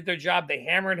yesterday. They did their job. They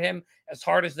hammered him as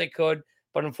hard as they could.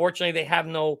 But unfortunately, they have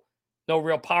no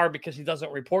real power because he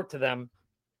doesn't report to them.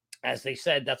 As they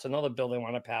said, that's another bill they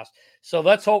want to pass. So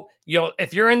let's hope,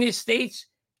 if you're in these states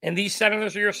and these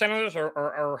senators are your senators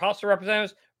or House of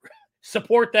Representatives,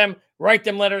 support them, write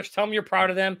them letters, tell them you're proud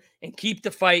of them, and keep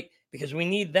the fight because we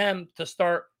need them to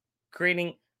start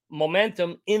creating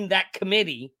momentum in that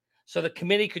committee so the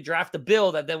committee could draft a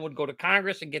bill that then would go to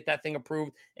Congress and get that thing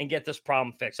approved and get this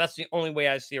problem fixed. That's the only way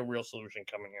I see a real solution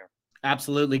coming here.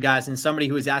 Absolutely, guys. And somebody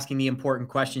who was asking the important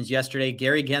questions yesterday,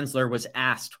 Gary Gensler, was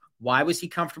asked, why was he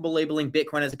comfortable labeling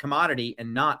Bitcoin as a commodity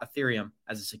and not Ethereum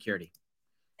as a security?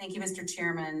 Thank you, Mr.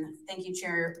 Chairman. Thank you,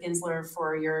 Chair Gensler,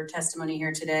 for your testimony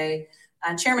here today.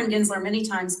 Chairman Gensler, many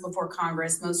times before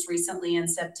Congress, most recently in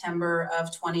September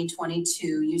of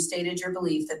 2022, you stated your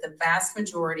belief that the vast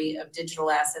majority of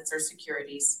digital assets are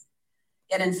securities.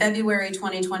 Yet in February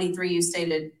 2023, you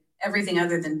stated everything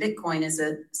other than Bitcoin is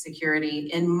a security.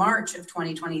 In March of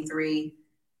 2023,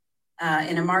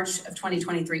 In a March of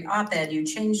 2023 op-ed, you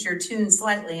changed your tune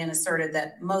slightly and asserted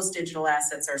that most digital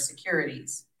assets are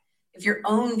securities. If your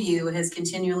own view has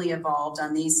continually evolved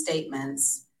on these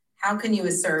statements, how can you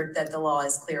assert that the law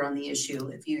is clear on the issue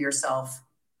if you yourself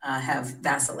have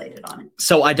vacillated on it?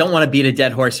 So I don't want to beat a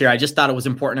dead horse here. I just thought it was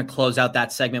important to close out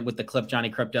that segment with the clip,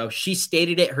 Johnny Crypto. She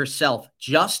stated it herself.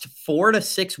 Just 4 to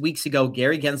 6 weeks ago,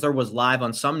 Gary Gensler was live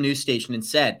on some news station and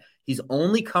said he's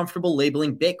only comfortable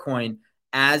labeling Bitcoin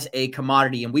as a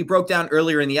commodity. And we broke down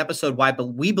earlier in the episode why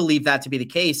we believe that to be the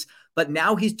case. But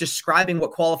now he's describing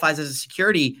what qualifies as a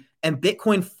security, and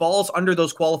Bitcoin falls under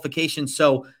those qualifications.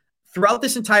 So throughout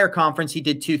this entire conference, he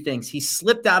did two things. He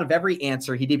slipped out of every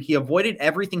answer. He avoided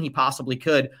everything he possibly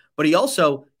could, but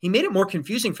he made it more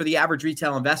confusing for the average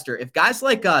retail investor. If guys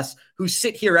like us who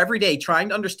sit here every day trying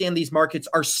to understand these markets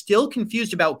are still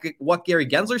confused about what Gary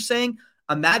Gensler's saying,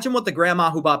 imagine what the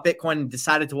grandma who bought Bitcoin and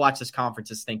decided to watch this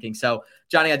conference is thinking. So,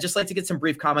 Johnny, I'd just like to get some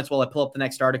brief comments while I pull up the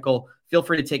next article. Feel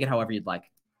free to take it however you'd like.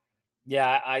 Yeah,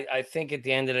 I think at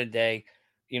the end of the day,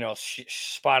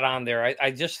 spot on there.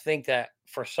 I just think that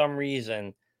for some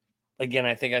reason, again,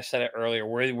 I think I said it earlier,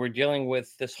 we're dealing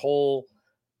with this whole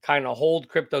kind of hold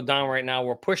crypto down right now.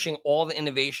 We're pushing all the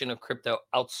innovation of crypto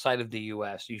outside of the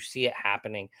U.S. You see it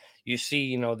happening. You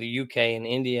see, the UK and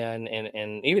India and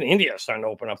even India is starting to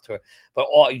open up to it. But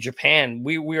Japan,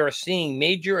 we are seeing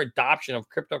major adoption of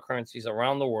cryptocurrencies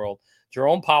around the world.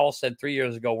 Jerome Powell said 3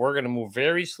 years ago, we're going to move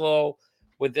very slow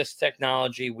with this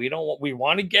technology. We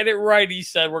want to get it right. He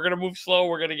said, we're going to move slow.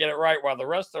 We're going to get it right, while the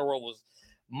rest of the world was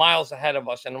miles ahead of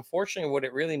us. And unfortunately, what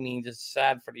it really means is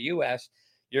sad for the U.S.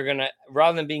 You're going to,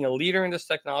 rather than being a leader in this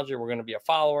technology, we're going to be a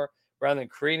follower. Rather than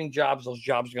creating jobs, those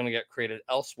jobs are going to get created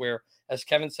elsewhere. As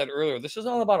Kevin said earlier, this is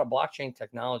all about a blockchain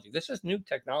technology. This is new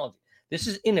technology. This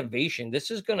is innovation.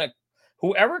 This is going to,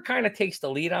 whoever kind of takes the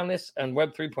lead on this and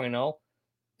Web 3.0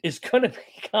 is going to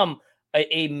become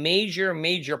a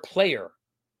major player,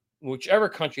 whichever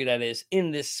country that is,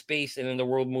 in this space and in the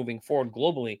world moving forward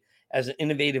globally as an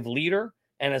innovative leader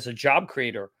and as a job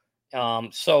creator.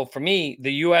 So for me,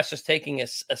 the U.S. is taking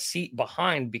a seat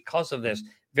behind because of this.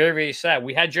 Very, very sad.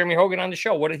 We had Jeremy Hogan on the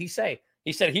show. What did he say?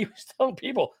 He said he was telling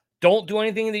people, don't do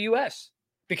anything in the U.S.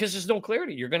 because there's no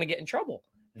clarity. You're going to get in trouble.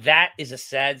 That is a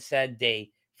sad, sad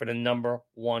day for the number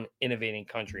one innovating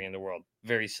country in the world.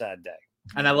 Very sad day.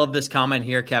 And I love this comment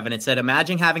here, Kevin. It said,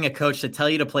 imagine having a coach to tell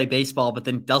you to play baseball, but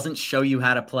then doesn't show you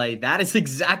how to play. That is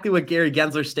exactly what Gary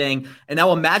Gensler's saying. And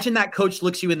now imagine that coach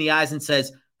looks you in the eyes and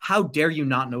says, how dare you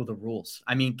not know the rules?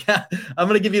 I mean, I'm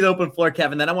going to give you the open floor,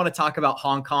 Kevin. Then I want to talk about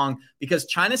Hong Kong because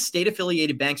China's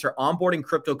state-affiliated banks are onboarding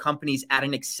crypto companies at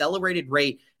an accelerated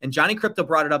rate. And Johnny Crypto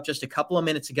brought it up just a couple of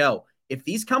minutes ago. If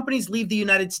these companies leave the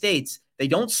United States, they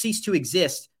don't cease to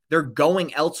exist. They're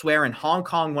going elsewhere. And Hong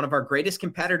Kong, one of our greatest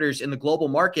competitors in the global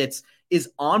markets,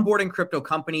 is onboarding crypto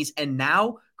companies and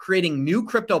now creating new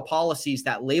crypto policies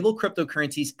that label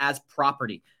cryptocurrencies as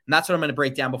property. And that's what I'm going to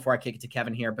break down before I kick it to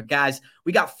Kevin here. But guys,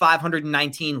 we got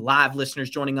 519 live listeners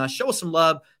joining us. Show us some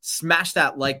love. Smash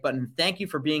that like button. Thank you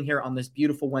for being here on this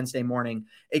beautiful Wednesday morning.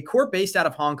 A court based out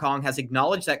of Hong Kong has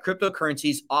acknowledged that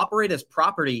cryptocurrencies operate as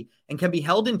property and can be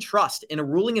held in trust in a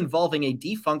ruling involving a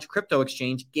defunct crypto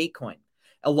exchange, Gatecoin.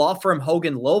 A law firm,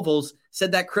 Hogan Lovells,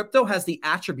 said that crypto has the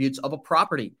attributes of a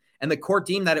property, and the court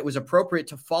deemed that it was appropriate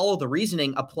to follow the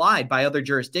reasoning applied by other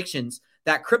jurisdictions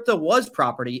that crypto was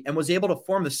property and was able to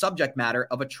form the subject matter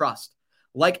of a trust.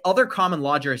 Like other common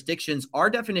law jurisdictions, our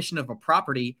definition of a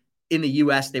property in the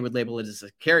U.S., they would label it as a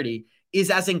security, is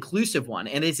as inclusive one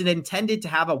and is intended to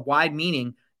have a wide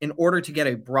meaning in order to get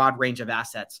a broad range of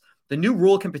assets. The new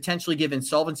rule can potentially give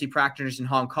insolvency practitioners in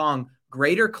Hong Kong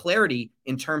greater clarity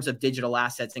in terms of digital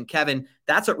assets. And Kevin,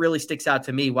 that's what really sticks out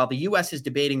to me. While the U.S. is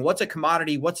debating what's a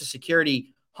commodity, what's a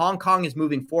security, Hong Kong is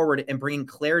moving forward and bringing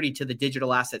clarity to the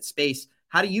digital asset space.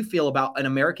 How do you feel about an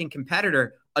American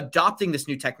competitor adopting this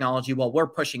new technology while we're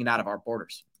pushing it out of our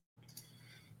borders?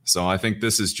 So I think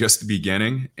this is just the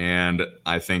beginning, and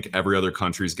I think every other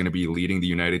country is going to be leading the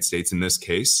United States in this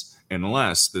case,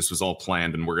 unless this was all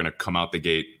planned and we're going to come out the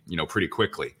gate, pretty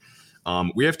quickly.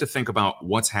 We have to think about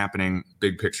what's happening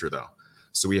big picture, though.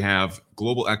 So we have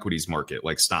global equities market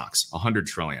like stocks, 100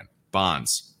 trillion,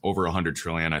 bonds, over 100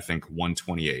 trillion, I think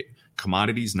 128,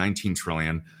 commodities, 19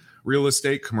 trillion, real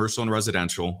estate, commercial and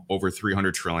residential, over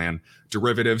 300 trillion,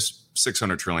 derivatives,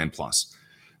 600 trillion plus.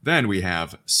 Then we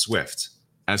have SWIFT,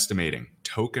 estimating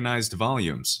tokenized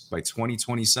volumes by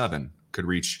 2027 could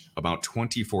reach about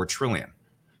 24 trillion.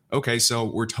 Okay, so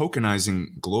we're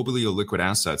tokenizing globally illiquid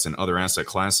assets and other asset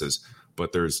classes,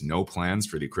 but there's no plans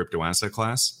for the crypto asset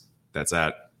class that's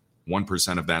at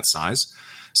 1% of that size.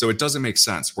 So it doesn't make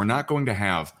sense. We're not going to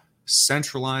have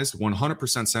centralized,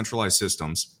 100% centralized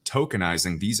systems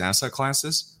tokenizing these asset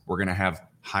classes, we're going to have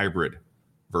hybrid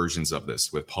versions of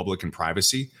this with public and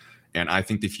privacy. And I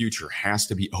think the future has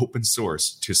to be open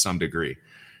source to some degree.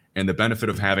 And the benefit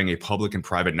of having a public and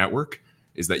private network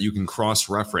is that you can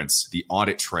cross-reference the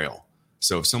audit trail.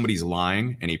 So if somebody's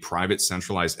lying in a private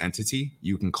centralized entity,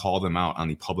 you can call them out on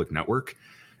the public network.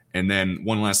 And then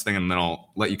one last thing, and then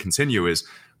I'll let you continue, is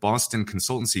Boston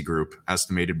Consultancy Group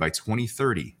estimated by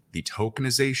 2030, the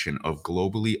tokenization of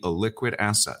globally illiquid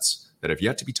assets that have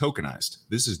yet to be tokenized.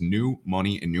 This is new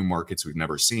money in new markets we've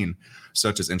never seen,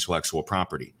 such as intellectual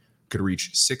property, could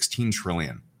reach 16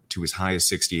 trillion to as high as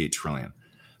 68 trillion.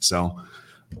 So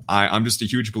I'm just a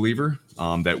huge believer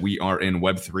that we are in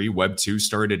Web3. Web2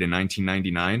 started in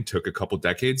 1999, took a couple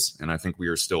decades, and I think we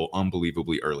are still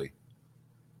unbelievably early.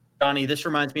 Johnny, this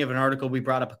reminds me of an article we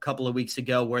brought up a couple of weeks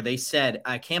ago where they said,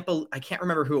 I can't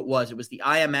remember who it was. It was the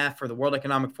IMF or the World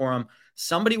Economic Forum.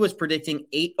 Somebody was predicting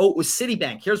it was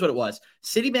Citibank. Here's what it was.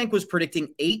 Citibank was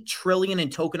predicting 8 trillion in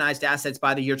tokenized assets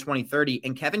by the year 2030.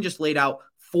 And Kevin just laid out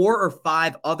 4 or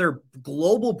 5 other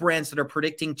global brands that are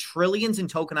predicting trillions in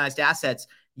tokenized assets.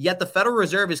 Yet the Federal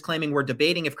Reserve is claiming we're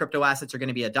debating if crypto assets are going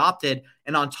to be adopted.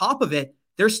 And on top of it,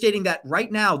 they're stating that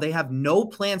right now they have no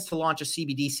plans to launch a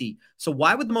CBDC. So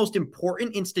why would the most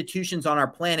important institutions on our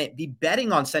planet be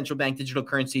betting on central bank digital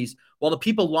currencies while the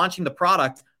people launching the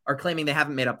product are claiming they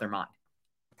haven't made up their mind?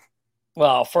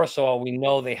 Well, first of all, we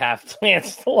know they have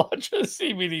plans to launch a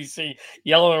CBDC.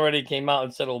 Yellen already came out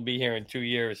and said it'll be here in 2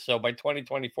 years. So by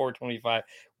 2024, 25,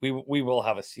 we will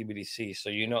have a CBDC. So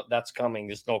you know that's coming.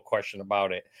 There's no question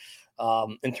about it.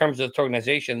 In terms of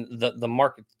tokenization, the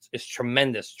market is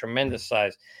tremendous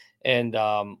size. And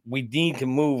we need to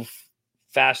move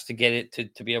fast to get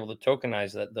it to be able to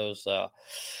tokenize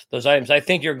those items. I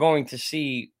think you're going to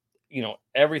see,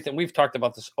 everything. We've talked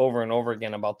about this over and over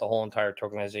again about the whole entire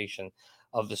tokenization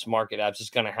of this market as it's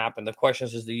going to happen. The question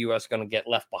is the U.S. going to get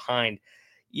left behind?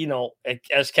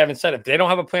 As Kevin said, if they don't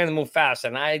have a plan to move fast,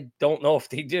 and I don't know if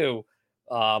they do,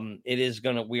 we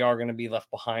are going to be left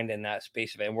behind in that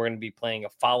space of it. And we're going to be playing a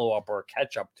follow-up or a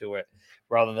catch-up to it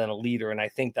rather than a leader. And I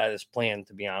think that is planned,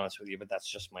 to be honest with you, but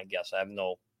that's just my guess. I have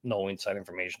no inside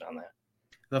information on that.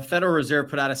 The Federal Reserve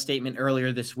put out a statement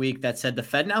earlier this week that said the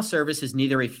FedNow service is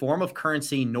neither a form of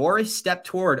currency nor a step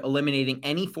toward eliminating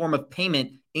any form of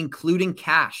payment, including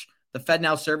cash. The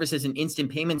FedNow service is an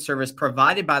instant payment service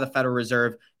provided by the Federal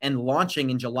Reserve and launching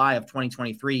in July of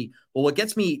 2023. Well, what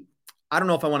gets me, I don't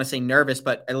know if I want to say nervous,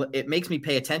 but it makes me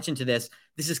pay attention to this.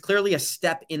 This is clearly a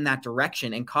step in that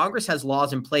direction. And Congress has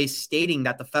laws in place stating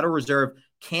that the Federal Reserve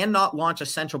cannot launch a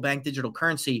central bank digital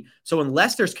currency. So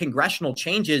unless there's congressional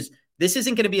changes, this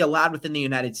isn't going to be allowed within the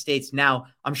United States. Now,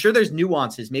 I'm sure there's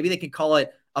nuances. Maybe they could call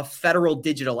it a federal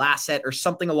digital asset or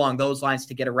something along those lines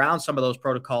to get around some of those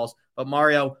protocols. But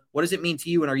Mario, what does it mean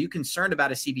to you? And are you concerned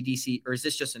about a CBDC, or is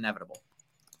this just inevitable?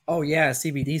 Oh, yeah,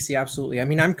 CBDC, absolutely. I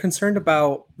mean, I'm concerned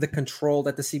about the control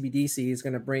that the CBDC is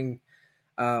going to bring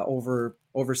over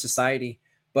society.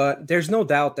 But there's no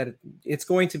doubt that it's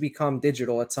going to become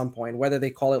digital at some point, whether they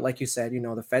call it, like you said,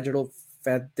 the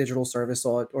Fed digital service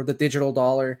or the digital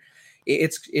dollar.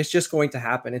 It's just going to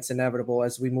happen. It's inevitable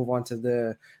as we move on to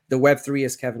the Web3,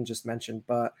 as Kevin just mentioned.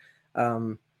 But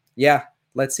yeah,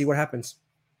 let's see what happens.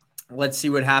 Let's see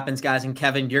what happens, guys. And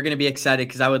Kevin, you're going to be excited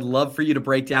because I would love for you to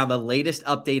break down the latest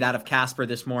update out of Cspr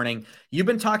this morning. You've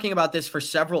been talking about this for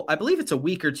I believe it's a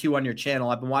week or two on your channel.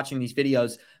 I've been watching these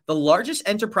videos. The largest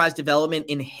enterprise development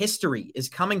in history is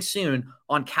coming soon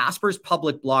on Caspr's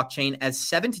public blockchain as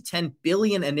 7 to 10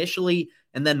 billion initially,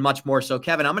 and then much more. So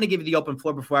Kevin, I'm going to give you the open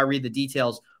floor before I read the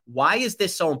details. Why is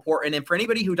this so important? And for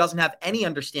anybody who doesn't have any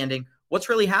understanding, what's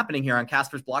really happening here on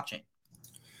Caspr's blockchain?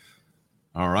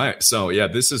 All right. So yeah,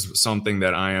 this is something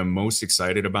that I am most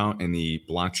excited about in the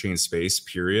blockchain space,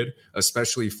 period,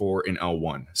 especially for an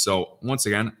L1. So once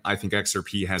again, I think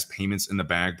XRP has payments in the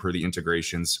bag per the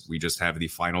integrations. We just have the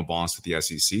final boss with the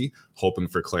SEC, hoping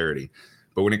for clarity.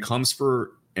 But when it comes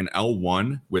for an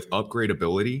L1 with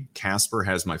upgradability, Cspr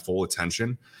has my full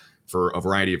attention for a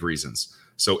variety of reasons.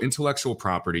 So intellectual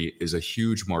property is a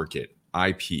huge market,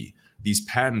 IP. These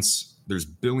patents, there's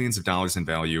billions of dollars in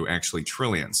value, actually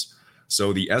trillions.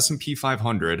 So the S&P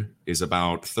 500 is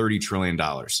about $30 trillion.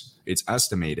 It's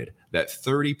estimated that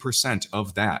 30%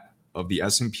 of the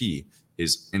S&P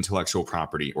is intellectual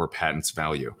property or patents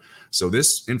value. So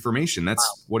this information,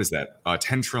 that's, what is that?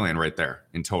 10 trillion right there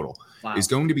in total, is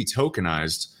going to be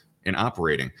tokenized and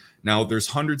operating. Now, there's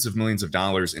hundreds of millions of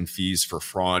dollars in fees for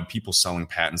fraud, people selling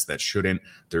patents that shouldn't.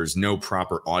 There's no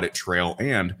proper audit trail,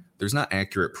 and there's not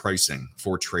accurate pricing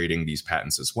for trading these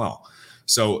patents as well.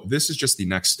 So this is just the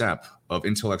next step of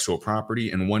intellectual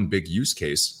property and one big use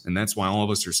case. And that's why all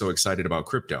of us are so excited about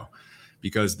crypto,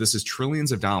 because this is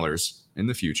trillions of dollars in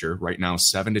the future. Right now,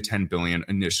 7 to 10 billion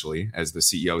initially, as the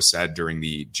CEO said during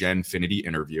the Genfinity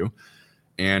interview.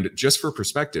 And just for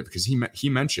perspective, because he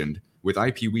mentioned with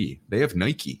IPW, they have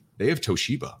Nike, they have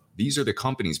Toshiba. These are the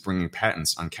companies bringing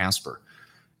patents on Cspr.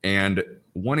 And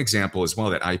one example as well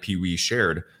that IPW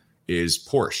shared is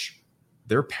Porsche.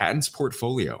 Their patents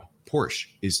portfolio, Porsche,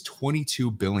 is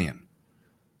 22 billion.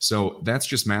 So that's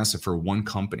just massive for one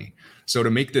company. So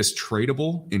to make this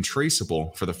tradable and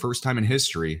traceable for the first time in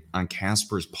history on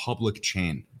Casper's public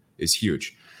chain is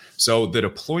huge. So the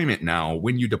deployment now,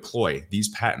 when you deploy these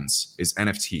patents, is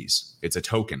NFTs. It's a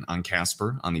token on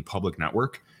Cspr on the public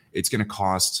network. It's going to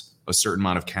cost a certain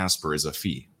amount of Cspr as a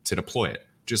fee to deploy it,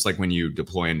 just like when you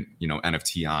deploy an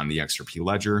NFT on the XRP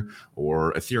ledger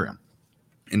or Ethereum.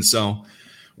 And so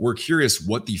we're curious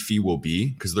what the fee will be,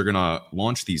 because they're going to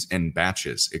launch these in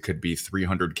batches. It could be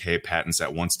 300K patents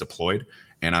at once deployed.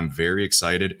 And I'm very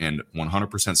excited and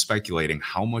 100% speculating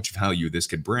how much value this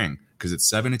could bring, because it's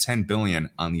 7 to 10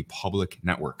 billion on the public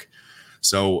network.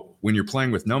 So when you're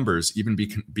playing with numbers, even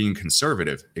being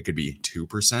conservative, it could be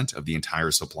 2% of the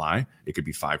entire supply. It could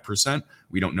be 5%.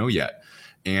 We don't know yet.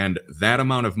 And that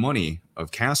amount of money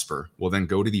of Cspr will then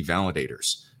go to the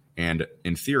validators. And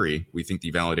in theory, we think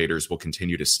the validators will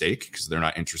continue to stake because they're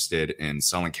not interested in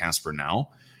selling Cspr now.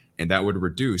 And that would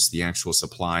reduce the actual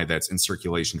supply that's in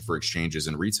circulation for exchanges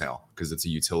and retail, because it's a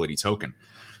utility token.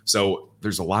 So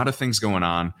there's a lot of things going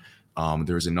on.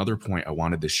 There's another point I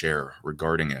wanted to share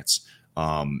regarding it.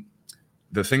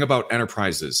 The thing about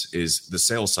enterprises is the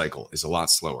sales cycle is a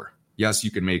lot slower. Yes, you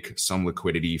can make some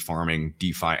liquidity farming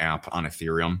DeFi app on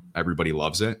Ethereum. Everybody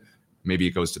loves it. Maybe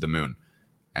it goes to the moon.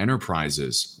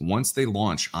 Enterprises, once they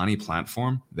launch on a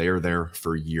platform, they are there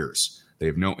for years. They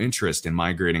have no interest in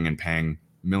migrating and paying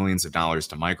millions of dollars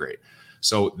to migrate.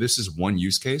 So this is one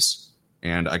use case,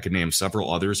 and I could name several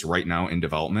others right now in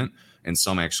development, and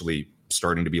some actually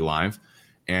starting to be live.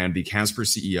 And the Cspr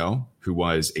CEO, who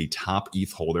was a top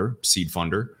ETH holder, seed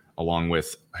funder, along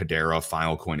with Hedera,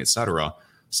 Filecoin, etc.,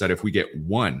 said if we get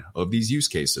one of these use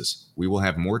cases, we will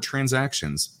have more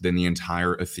transactions than the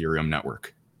entire Ethereum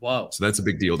network. Whoa. So that's a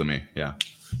big deal to me. Yeah.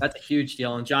 That's a huge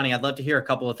deal. And Johnny, I'd love to hear a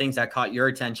couple of things that caught your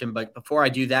attention. But before I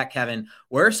do that, Kevin,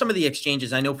 where are some of the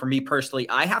exchanges? I know for me personally,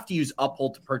 I have to use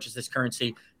Uphold to purchase this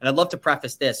currency. And I'd love to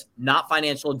preface this, not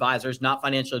financial advisors, not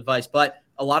financial advice, but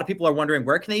a lot of people are wondering,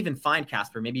 where can they even find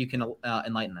Cspr? Maybe you can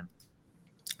enlighten them.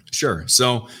 Sure.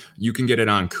 So you can get it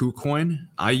on KuCoin.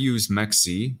 I use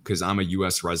MEXC because I'm a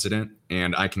US resident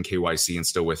and I can KYC and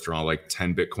still withdraw like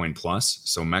 10 Bitcoin plus.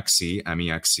 So MEXC,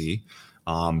 MEXC.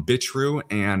 Bitrue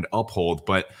and Uphold,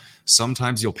 but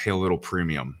sometimes you'll pay a little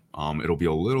premium. It'll be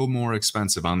a little more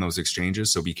expensive on those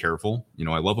exchanges, so be careful.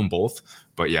 I love them both,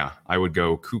 but yeah, I would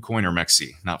go KuCoin or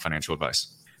MEXC, not financial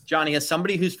advice. Johnny, as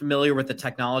somebody who's familiar with the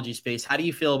technology space, how do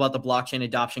you feel about the blockchain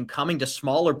adoption coming to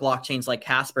smaller blockchains like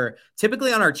Cspr?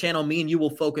 Typically on our channel, me and you will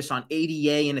focus on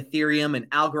ADA and Ethereum and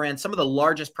Algorand, some of the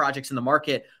largest projects in the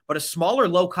market, but a smaller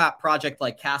low-cap project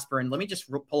like Cspr, and let me just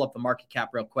pull up the market cap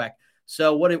real quick.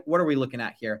 So what are we looking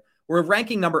at here? We're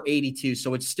ranking number 82,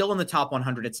 so it's still in the top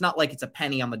 100. It's not like it's a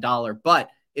penny on the dollar, but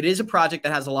it is a project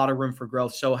that has a lot of room for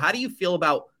growth. So how do you feel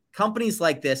about companies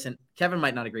like this? And Kevin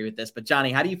might not agree with this, but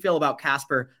Johnny, how do you feel about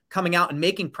Cspr coming out and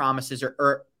making promises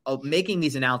or making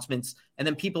these announcements and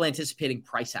then people anticipating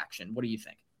price action? What do you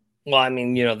think? Well, I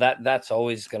mean, that's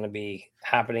always going to be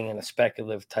happening in a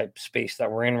speculative type space that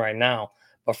we're in right now.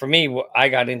 But for me, I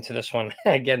got into this one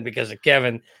again because of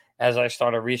Kevin. As I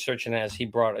started researching, as he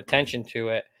brought attention to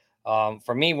it,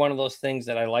 for me, one of those things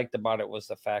that I liked about it was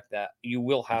the fact that you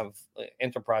will have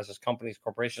enterprises, companies,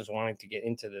 corporations wanting to get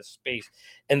into this space,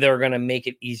 and they're going to make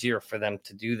it easier for them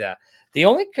to do that. The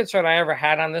only concern I ever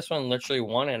had on this one, literally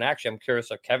one, and actually I'm curious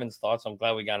of Kevin's thoughts. I'm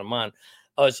glad we got him on.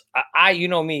 Was I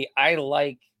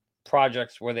like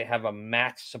projects where they have a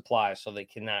max supply so they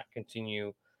cannot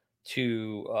continue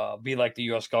to be like the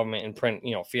U.S. government and print,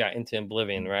 fiat into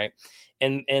oblivion, right?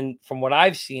 And from what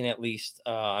I've seen, at least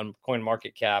on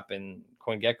CoinMarketCap and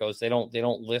CoinGecko's, they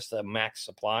don't list a max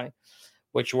supply,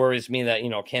 which worries me that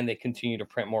can they continue to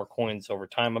print more coins over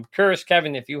time? I'm curious,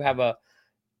 Kevin, if you have a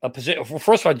position.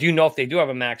 First of all, do you know if they do have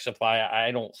a max supply?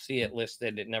 I don't see it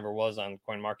listed. It never was on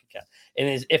CoinMarketCap.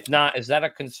 And if not, is that a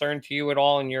concern to you at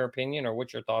all, in your opinion, or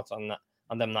what's your thoughts on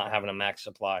them not having a max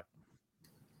supply?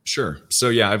 Sure. So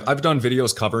yeah, I've done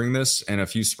videos covering this and a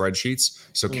few spreadsheets.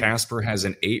 So Cspr has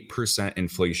an 8%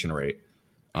 inflation rate.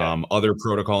 Okay. Other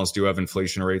protocols do have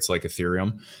inflation rates like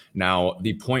Ethereum. Now,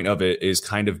 the point of it is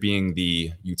kind of being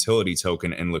the utility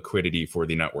token and liquidity for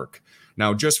the network.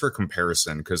 Now, just for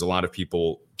comparison, because a lot of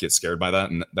people get scared by that,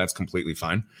 and that's completely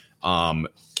fine.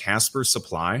 Cspr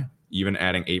supply, even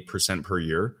adding 8% per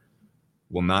year,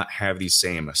 will not have the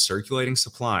same circulating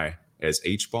supply as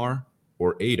HBAR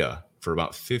or ADA for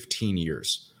about 15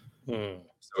 years.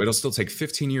 So it'll still take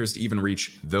 15 years to even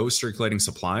reach those circulating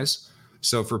supplies.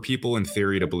 So for people in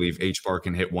theory to believe HBAR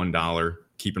can hit $1,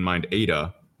 keep in mind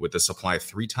ADA, with the supply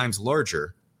 3 times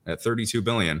larger at 32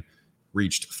 billion,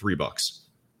 reached $3.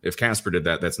 If Cspr did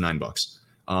that, that's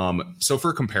 $9. So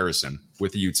for comparison,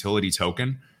 with the utility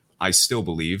token, I still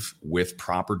believe with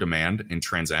proper demand and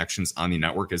transactions on the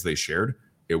network as they shared,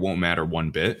 it won't matter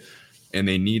one bit. And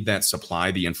they need that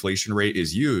supply. The inflation rate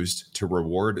is used to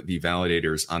reward the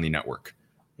validators on the network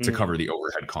to cover the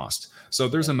overhead cost. So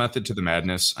there's a method to the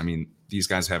madness. I mean, these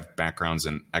guys have backgrounds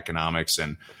in economics,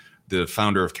 and the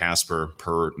founder of Cspr,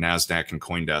 per NASDAQ and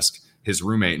CoinDesk, his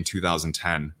roommate in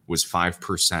 2010 was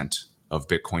 5% of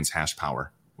Bitcoin's hash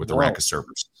power with a rack of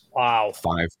servers. Wow.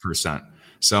 5%.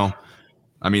 So,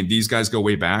 I mean, these guys go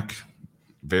way back,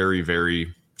 very,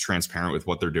 very transparent with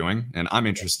what they're doing. And I'm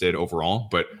interested overall,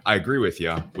 but I agree with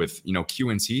you with,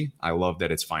 QNT. I love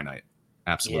that it's finite.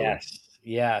 Absolutely.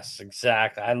 Yes,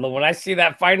 exactly. I love when I see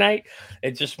that finite,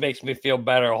 it just makes me feel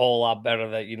better, a whole lot better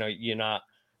that, you're not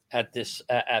at this,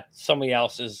 at somebody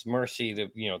else's mercy to,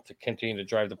 to continue to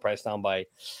drive the price down by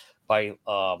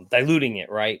diluting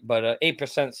it. Right. But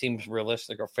 8% seems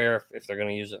realistic or fair if they're going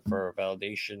to use it for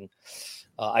validation,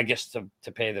 I guess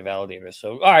to pay the validator.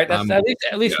 So, all right, that's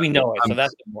at least we know it. So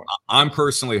that's important. I'm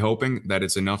personally hoping that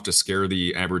it's enough to scare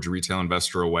the average retail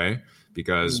investor away,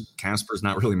 because Cspr is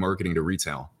not really marketing to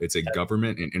retail. It's a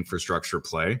government and infrastructure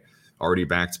play, already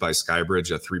backed by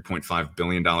Skybridge, a $3.5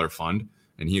 billion fund.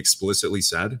 And he explicitly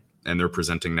said, and they're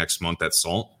presenting next month at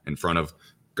SALT in front of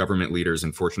government leaders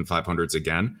and Fortune 500s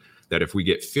again, that if we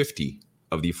get 50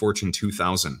 of the Fortune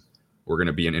 2000, we're going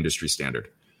to be an industry standard.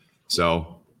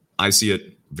 So I see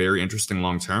it very interesting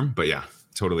long term, but yeah,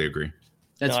 totally agree.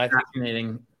 That's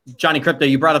fascinating. Johnny Crypto,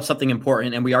 you brought up something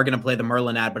important, and we are going to play the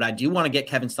Merlin ad, but I do want to get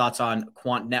Kevin's thoughts on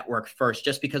Quant Network first,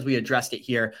 just because we addressed it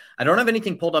here. I don't have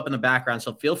anything pulled up in the background,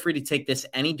 so feel free to take this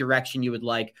any direction you would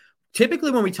like. Typically,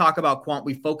 when we talk about Quant,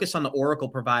 we focus on the Oracle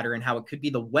provider and how it could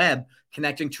be the web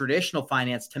connecting traditional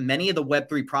finance to many of the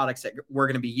Web3 products that we're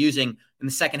going to be using in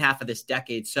the second half of this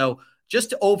decade. So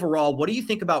just overall, what do you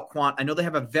think about Quant? I know they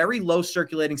have a very low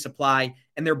circulating supply,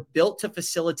 and they're built to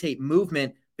facilitate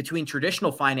movement between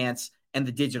traditional finance and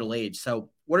the digital age. So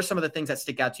what are some of the things that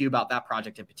stick out to you about that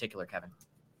project in particular, Kevin?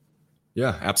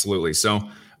 Yeah, absolutely. So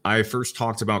I first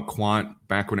talked about Quant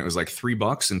back when it was like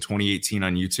 $3 in 2018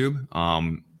 on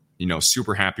YouTube.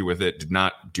 Super happy with it. Did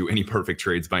not do any perfect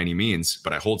trades by any means,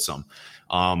 but I hold some.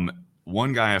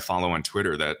 One guy I follow on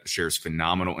Twitter that shares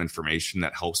phenomenal information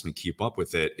that helps me keep up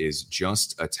with it is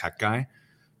just a tech guy.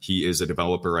 He is a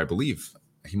developer, I believe.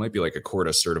 He might be like a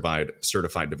Corda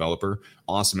certified developer.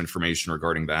 Awesome information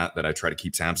regarding that I try to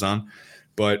keep tabs on.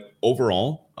 But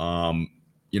overall,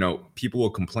 people will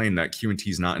complain that QNT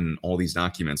is not in all these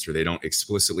documents, or they don't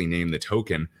explicitly name the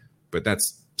token, but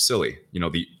that's silly.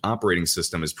 The operating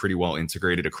system is pretty well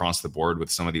integrated across the board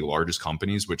with some of the largest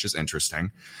companies, which is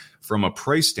interesting. From a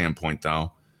price standpoint,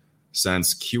 though,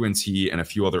 since QNT and a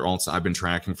few other alts I've been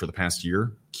tracking for the past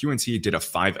year, QNT did a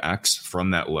 5x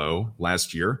from that low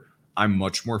last year. I'm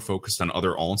much more focused on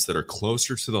other alts that are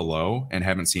closer to the low and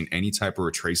haven't seen any type of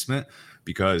retracement,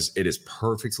 because it is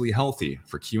perfectly healthy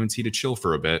for QNT to chill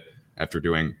for a bit after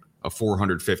doing a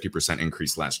 450%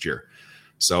 increase last year.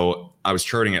 So I was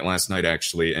charting it last night,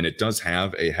 actually, and it does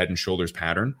have a head and shoulders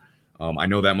pattern. I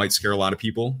know that might scare a lot of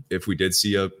people if we did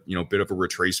see a bit of a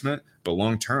retracement, but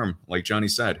long term, like Johnny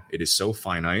said, it is so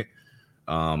finite.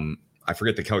 I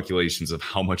forget the calculations of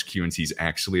how much QNT is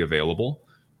actually available,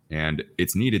 and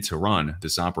it's needed to run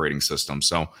this operating system.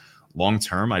 So long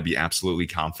term, I'd be absolutely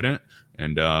confident,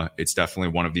 and it's definitely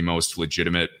one of the most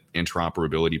legitimate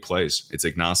interoperability plays. It's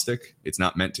agnostic. It's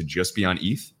not meant to just be on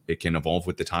ETH. It can evolve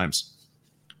with the times.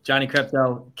 Johnny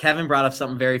Crypto, Kevin brought up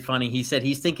something very funny. He said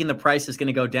he's thinking the price is going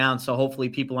to go down, so hopefully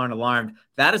people aren't alarmed.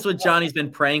 That is what Johnny's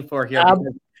been praying for here.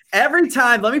 Every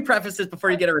time, let me preface this before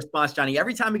you get a response, Johnny.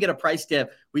 Every time we get a price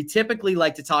dip, we typically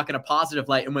like to talk in a positive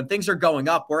light. And when things are going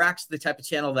up, we're actually the type of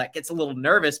channel that gets a little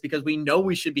nervous because we know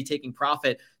we should be taking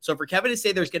profit. So for Kevin to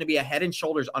say there's going to be a head and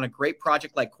shoulders on a great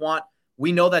project like Quant,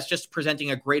 we know that's just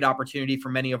presenting a great opportunity for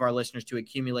many of our listeners to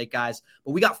accumulate, guys.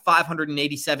 But we got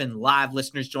 587 live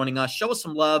listeners joining us. Show us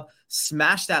some love.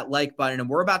 Smash that like button. And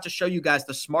we're about to show you guys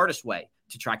the smartest way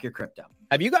to track your crypto.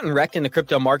 Have you gotten wrecked in the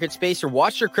crypto market space or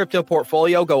watched your crypto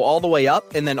portfolio go all the way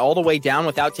up and then all the way down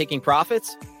without taking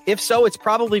profits? If so, it's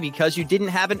probably because you didn't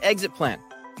have an exit plan.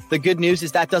 The good news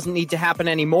is that doesn't need to happen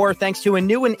anymore thanks to a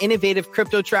new and innovative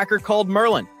crypto tracker called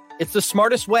Merlin. It's the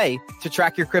smartest way to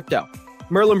track your crypto.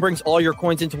 Merlin brings all your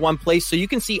coins into one place so you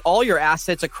can see all your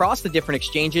assets across the different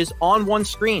exchanges on one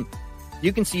screen.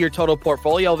 You can see your total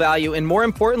portfolio value and, more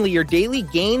importantly, your daily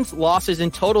gains, losses,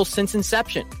 and totals since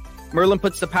inception. Merlin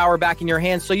puts the power back in your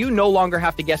hands so you no longer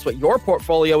have to guess what your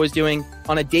portfolio is doing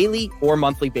on a daily or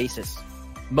monthly basis.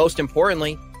 Most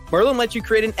importantly, Merlin lets you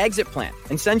create an exit plan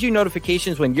and sends you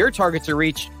notifications when your targets are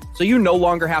reached so you no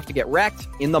longer have to get wrecked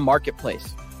in the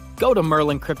marketplace. Go to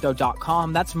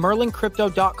merlincrypto.com, that's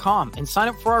merlincrypto.com, and sign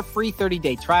up for our free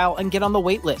 30-day trial and get on the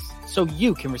wait list so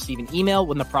you can receive an email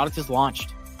when the product is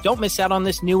launched. Don't miss out on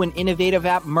this new and innovative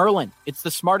app, Merlin. It's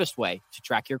the smartest way to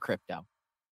track your crypto.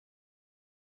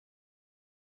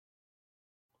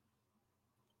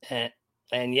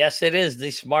 And yes, it is the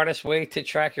smartest way to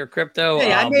track your crypto.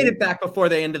 Hey, I made it back before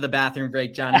they ended the bathroom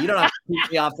break, Johnny. You don't have to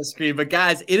keep me off the screen. But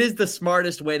guys, it is the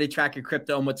smartest way to track your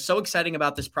crypto. And what's so exciting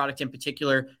about this product in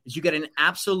particular is you get an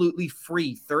absolutely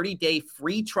free 30-day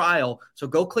free trial. So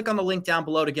go click on the link down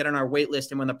below to get on our wait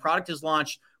list. And when the product is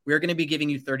launched, we're going to be giving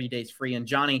you 30 days free. And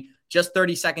Johnny, just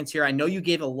 30 seconds here. I know you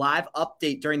gave a live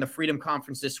update during the Freedom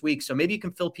Conference this week, so maybe you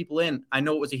can fill people in. I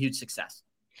know it was a huge success.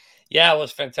 Yeah, it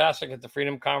was fantastic at the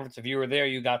Freedom Conference. If you were there,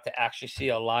 you got to actually see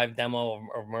a live demo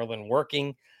of Merlin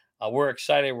working. We're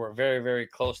excited. We're very, very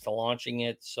close to launching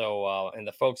it. So, and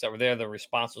the folks that were there, the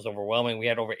response was overwhelming. We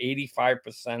had over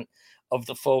 85% of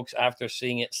the folks after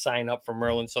seeing it sign up for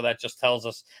Merlin. So that just tells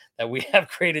us that we have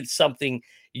created something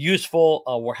useful.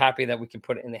 We're happy that we can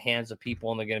put it in the hands of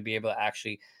people and they're going to be able to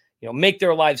actually, make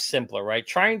their lives simpler, right?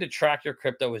 Trying to track your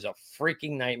crypto is a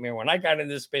freaking nightmare. When I got in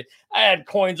this space, I had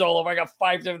coins all over. I got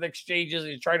 5 different exchanges.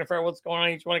 And you're trying to figure out what's going on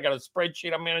each one. I got a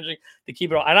spreadsheet I'm managing to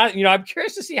keep it all. And I'm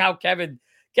curious to see how Kevin,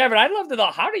 I'd love to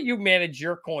know, how do you manage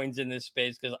your coins in this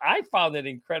space? Because I found it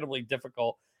incredibly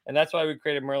difficult. And that's why we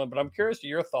created Merlin. But I'm curious to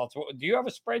your thoughts. Do you have a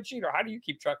spreadsheet or how do you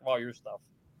keep track of all your stuff?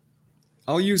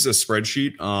 I'll use a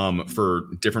spreadsheet for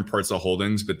different parts of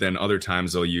holdings, but then other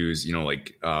times I'll use,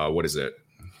 what is it?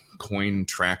 Coin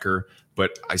tracker,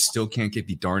 but I still can't get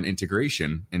the darn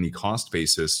integration and the cost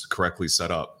basis correctly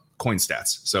set up. Coin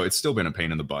stats. So it's still been a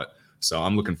pain in the butt. So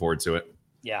I'm looking forward to it.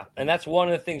 Yeah, and that's one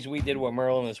of the things we did with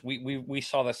Merlin is we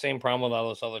saw the same problem with all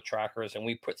those other trackers, and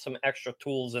we put some extra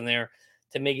tools in there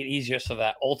to make it easier so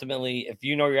that ultimately, if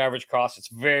you know your average cost, it's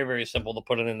very, very simple to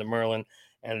put it into Merlin,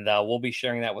 and we'll be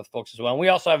sharing that with folks as well. And we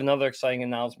also have another exciting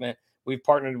announcement. We've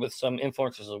partnered with some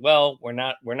influencers as well. We're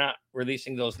not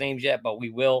releasing those names yet, but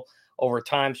we will over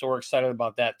time. So we're excited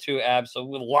about that too, Abs. So a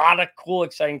lot of cool,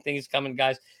 exciting things coming,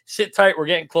 guys. Sit tight. We're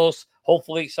getting close.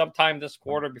 Hopefully sometime this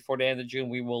quarter before the end of June,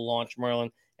 we will launch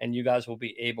Merlin and you guys will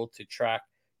be able to track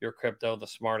your crypto the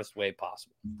smartest way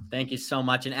possible. Thank you so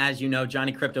much. And as you know,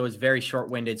 Johnny Crypto is very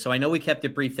short-winded. So I know we kept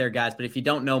it brief there, guys, but if you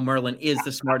don't know, Merlin is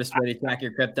the smartest way to track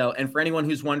your crypto. And for anyone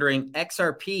who's wondering,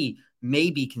 XRP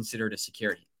may be considered a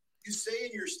security. You say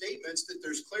in your statements that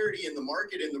there's clarity in the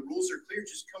market and the rules are clear.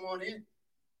 Just come on in.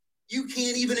 You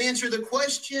can't even answer the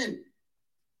question.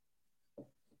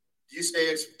 Do you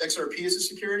say XRP is a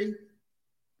security?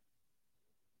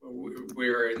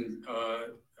 We're in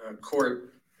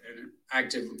court and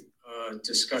active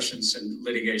discussions and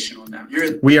litigation on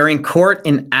that. We are in court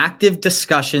in active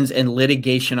discussions and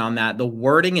litigation on that. The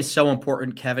wording is so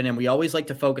important, Kevin, and we always like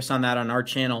to focus on that on our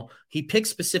channel. He picked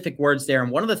specific words there.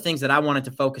 And one of the things that I wanted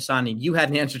to focus on, and you had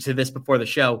an answer to this before the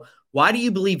show, why do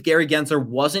you believe Gary Gensler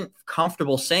wasn't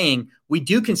comfortable saying we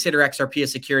do consider XRP a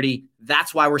security?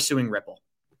 That's why we're suing Ripple.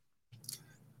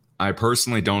 I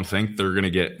personally don't think they're going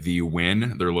to get the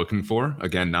win they're looking for.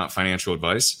 Again, not financial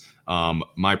advice.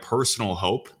 My personal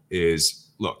hope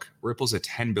is, look, Ripple's a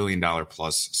 $10 billion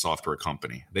plus software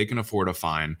company. They can afford a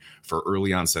fine for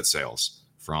early onset sales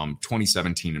from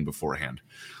 2017 and beforehand.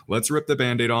 Let's rip the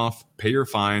Band-Aid off, pay your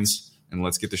fines, and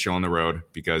let's get the show on the road,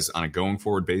 because on a going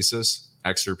forward basis,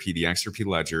 the XRP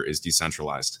ledger is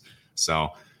decentralized. So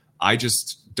I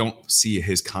just don't see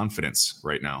his confidence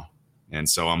right now. And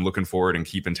so I'm looking forward and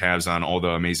keeping tabs on all the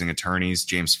amazing attorneys,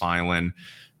 James Filan,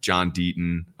 John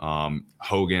Deaton,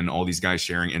 Hogan, all these guys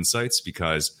sharing insights,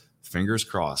 because fingers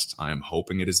crossed, I am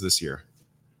hoping it is this year.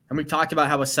 And we've talked about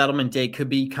how a settlement date could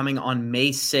be coming on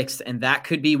May 6th, and that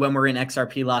could be when we're in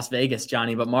XRP Las Vegas,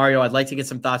 Johnny. But Mario, I'd like to get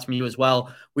some thoughts from you as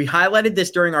well. We highlighted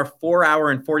this during our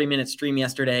 4-hour and 40-minute stream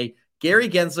yesterday. Gary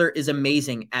Gensler is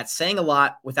amazing at saying a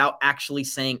lot without actually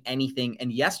saying anything.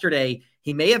 And yesterday,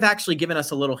 he may have actually given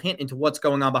us a little hint into what's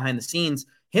going on behind the scenes.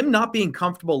 Him not being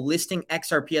comfortable listing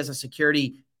XRP as a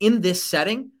security in this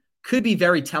setting could be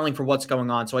very telling for what's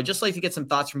going on. So I'd just like to get some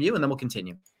thoughts from you, and then we'll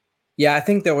continue. Yeah, I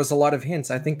think there was a lot of hints.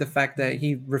 I think the fact that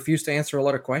he refused to answer a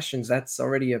lot of questions, that's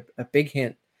already a big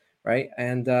hint, right?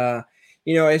 And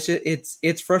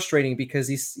it's frustrating because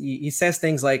he says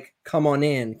things like come on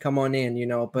in,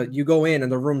 but you go in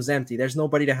and the room's empty. There's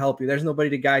nobody to help you. There's nobody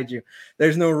to guide you.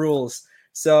 There's no rules.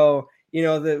 So,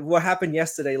 what happened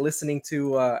yesterday, listening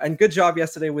to and good job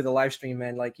yesterday with the live stream,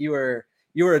 man. Like you were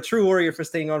a true warrior for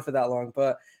staying on for that long.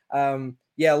 But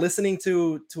yeah, listening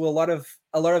to a lot of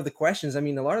the questions. I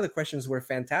mean, a lot of the questions were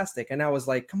fantastic, and I was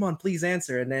like, "Come on, please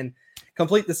answer." And then,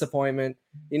 complete disappointment.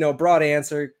 Broad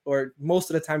answer, or most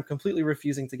of the time, completely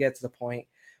refusing to get to the point.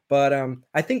 But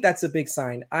I think that's a big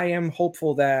sign. I am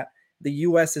hopeful that the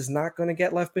U.S. is not going to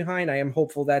get left behind. I am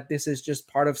hopeful that this is just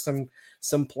part of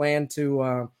some plan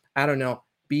to I don't know,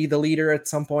 be the leader at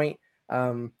some point.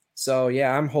 So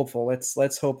yeah, I'm hopeful.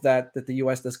 Let's hope that the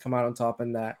U.S. does come out on top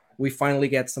and that we finally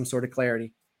get some sort of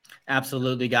clarity.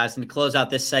 Absolutely, guys. And to close out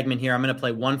this segment here, I'm going to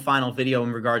play one final video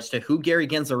in regards to who Gary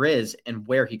Gensler is and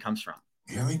where he comes from.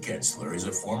 Gary Gensler is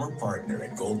a former partner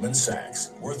at Goldman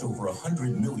Sachs, worth over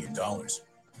 $100 million.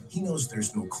 He knows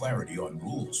there's no clarity on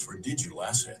rules for digital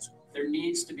assets. There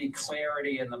needs to be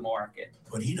clarity in the market.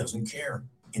 But he doesn't care.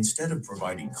 Instead of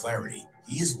providing clarity,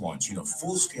 he is launching a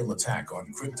full-scale attack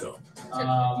on crypto.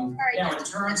 In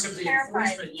terms of the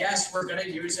enforcement, yes, we're going to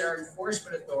use our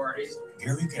enforcement authorities.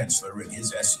 Gary Gensler and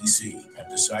his SEC have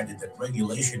decided that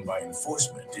regulation by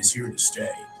enforcement is here to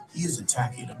stay. He is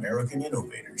attacking American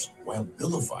innovators while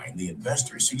vilifying the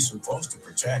investors he's supposed to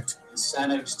protect.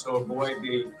 Incentives to avoid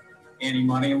the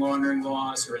anti-money laundering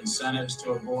laws, or incentives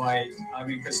to avoid,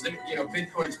 because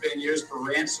Bitcoin's being used for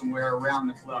ransomware around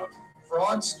the globe.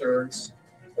 Fraudsters,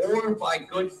 or by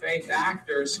good faith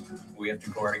actors, we have to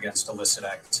guard against illicit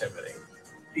activity.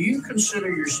 Do you consider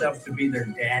yourself to be their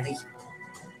daddy?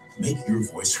 Make your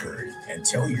voice heard and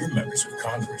tell your members of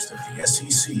Congress that the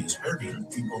SEC is hurting the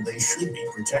people they should be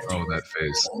protecting. Oh, that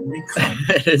face.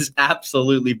 It is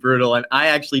absolutely brutal. And I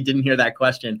actually didn't hear that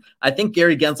question. I think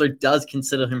Gary Gensler does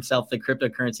consider himself the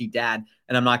cryptocurrency dad,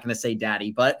 and I'm not going to say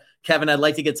daddy. But Kevin, I'd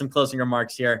like to get some closing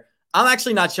remarks here. I'm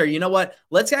actually not sure. You know what?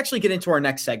 Let's actually get into our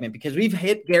next segment because we've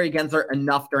hit Gary Gensler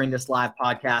enough during this live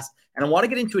podcast. And I want to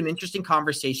get into an interesting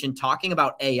conversation talking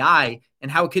about AI and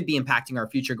how it could be impacting our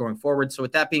future going forward. So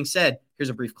with that being said, here's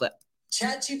a brief clip.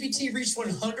 ChatGPT reached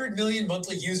 100 million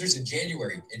monthly users in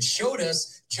January and showed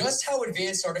us just how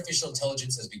advanced artificial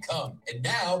intelligence has become. And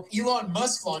now, Elon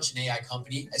Musk launched an AI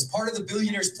company as part of the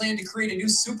billionaire's plan to create a new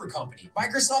super company.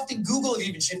 Microsoft and Google have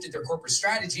even shifted their corporate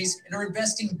strategies and are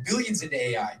investing billions into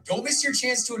AI. Don't miss your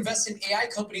chance to invest in AI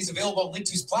companies available on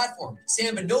Link2's platform.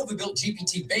 Sam and Nova built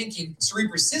GPT Banking.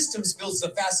 Cerebra Systems builds the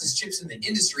fastest chips in the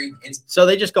industry. So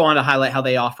they just go on to highlight how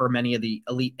they offer many of the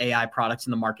elite AI products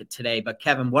in the market today. But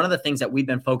Kevin, one of the things that we've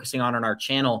been focusing on our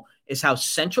channel is how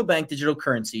central bank digital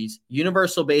currencies,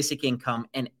 universal basic income,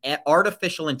 and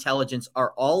artificial intelligence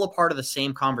are all a part of the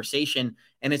same conversation.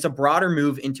 And it's a broader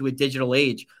move into a digital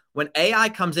age. When AI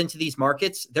comes into these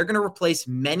markets, they're going to replace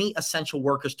many essential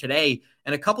workers today.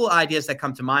 And a couple of ideas that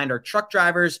come to mind are truck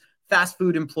drivers, fast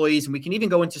food employees, and we can even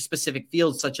go into specific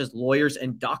fields such as lawyers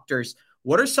and doctors.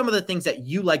 What are some of the things that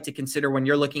you like to consider when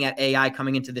you're looking at AI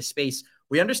coming into this space?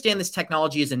 We understand this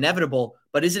technology is inevitable,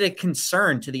 but is it a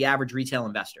concern to the average retail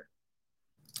investor?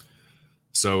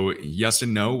 So yes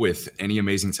and no. With any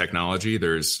amazing technology,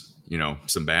 there's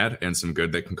some bad and some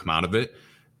good that can come out of it.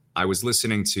 I was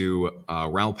listening to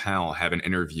Raoul Pal have an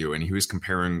interview, and he was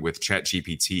comparing with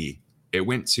ChatGPT. It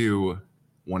went to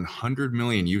 100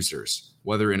 million users,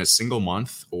 whether in a single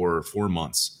month or 4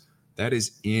 months. That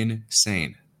is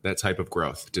insane. That type of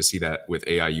growth, to see that with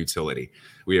AI utility.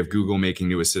 We have Google making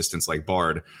new assistants like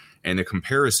Bard, and the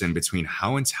comparison between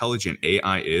how intelligent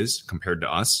AI is compared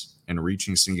to us and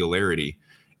reaching singularity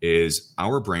is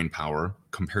our brain power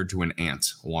compared to an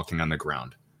ant walking on the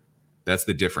ground. That's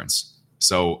the difference.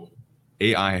 So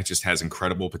AI just has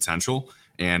incredible potential.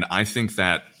 And I think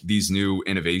that these new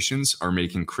innovations are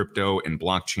making crypto and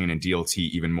blockchain and DLT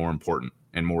even more important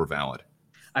and more valid.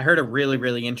 I heard a really,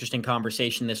 really interesting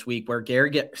conversation this week where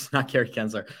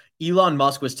Elon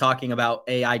Musk was talking about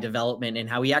AI development and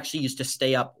how he actually used to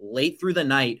stay up late through the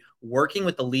night working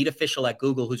with the lead official at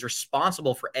Google who's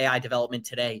responsible for AI development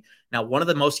today. Now, one of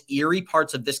the most eerie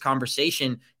parts of this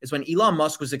conversation is when Elon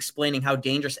Musk was explaining how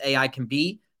dangerous AI can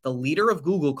be, the leader of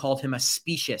Google called him a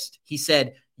speciesist. He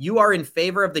said, "You are in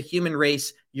favor of the human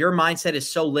race. Your mindset is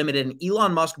so limited." And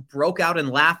Elon Musk broke out in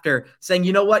laughter saying,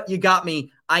 "You know what? You got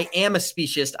me. I am a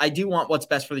speciesist. I do want what's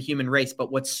best for the human race."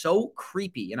 But what's so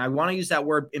creepy, and I want to use that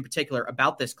word in particular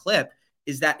about this clip,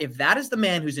 is that if that is the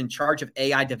man who's in charge of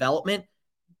AI development,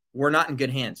 we're not in good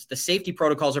hands. The safety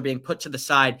protocols are being put to the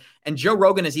side. And Joe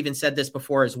Rogan has even said this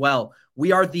before as well.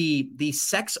 We are the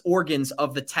sex organs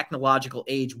of the technological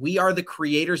age. We are the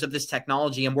creators of this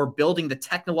technology, and we're building the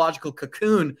technological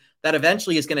cocoon that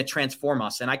eventually is going to transform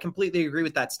us. And I completely agree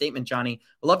with that statement, Johnny.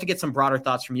 I'd love to get some broader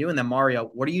thoughts from you. And then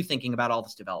Mario, what are you thinking about all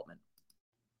this development?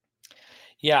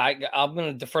 Yeah, I'm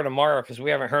going to defer to Mario because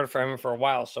we haven't heard from him for a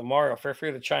while. So Mario, feel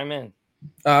free to chime in.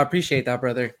 Appreciate that,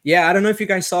 brother. Yeah, I don't know if you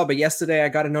guys saw, but yesterday I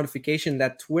got a notification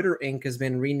that Twitter Inc. has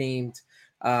been renamed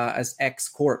as X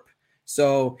Corp.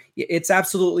 So it's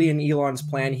absolutely in Elon's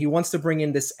plan. He wants to bring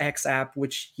in this X app,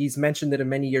 which he's mentioned it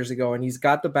many years ago, and he's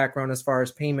got the background as far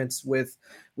as payments with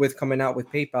coming out with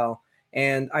PayPal.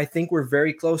 And I think we're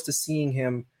very close to seeing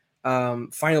him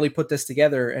finally put this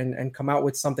together and come out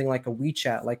with something like a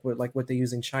WeChat, like what they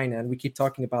use in China. And we keep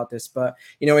talking about this, but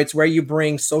it's where you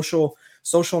bring social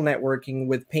networking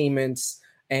with payments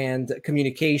and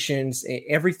communications,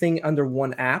 everything under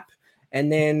one app. And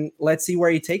then let's see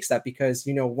where he takes that, because,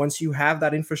 once you have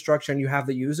that infrastructure and you have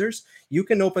the users, you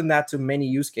can open that to many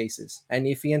use cases. And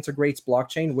if he integrates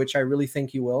blockchain, which I really think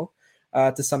he will,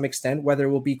 to some extent, whether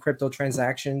it will be crypto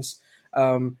transactions,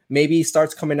 maybe he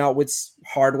starts coming out with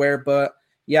hardware. But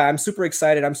yeah, I'm super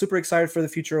excited. I'm super excited for the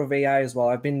future of AI as well.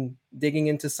 I've been digging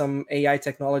into some AI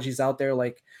technologies out there.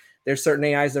 Like, there's certain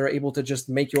AIs that are able to just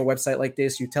make your website like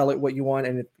this. You tell it what you want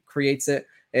and it creates it.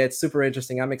 It's super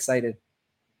interesting. I'm excited.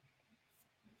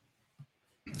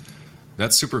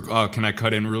 That's super. Can I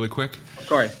cut in really quick? Of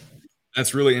course.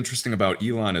 That's really interesting about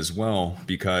Elon as well,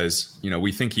 because,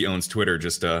 we think he owns Twitter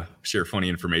just to share funny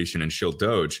information and shill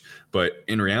Doge. But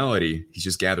in reality, he's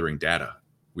just gathering data.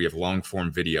 We have long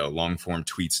form video, long form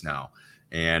tweets now,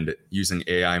 and using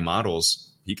AI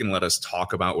models, he can let us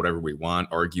talk about whatever we want,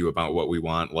 argue about what we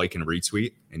want, like and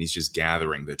retweet. And he's just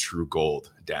gathering the true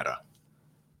gold data.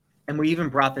 And we even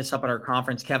brought this up at our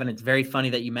conference, Kevin. It's very funny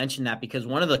that you mentioned that, because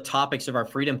one of the topics of our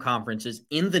Freedom Conference is,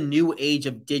 in the new age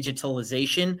of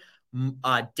digitalization,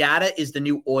 data is the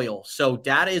new oil. So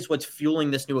data is what's fueling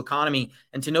this new economy.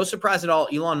 And to no surprise at all,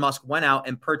 Elon Musk went out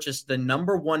and purchased the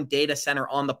 #1 data center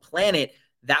on the planet.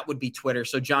 That would be Twitter.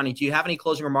 So Johnny, do you have any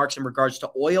closing remarks in regards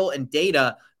to oil and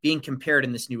data being compared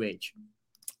in this new age?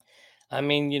 I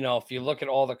mean, if you look at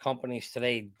all the companies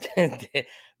today,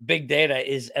 big data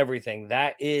is everything.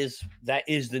 That is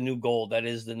the new gold. That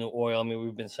is the new oil. I mean,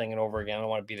 we've been saying it over again. I don't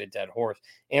want to beat a dead horse.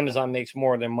 Amazon makes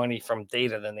more of their money from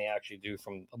data than they actually do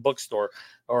from a bookstore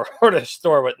or the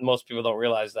store, but most people don't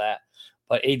realize that.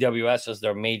 But AWS is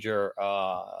their major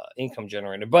income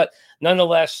generator. But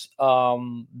nonetheless,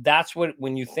 that's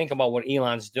when you think about what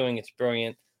Elon's doing, it's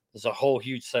brilliant. There's a whole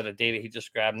huge set of data he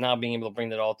just grabbed. Now being able to bring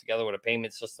that all together with a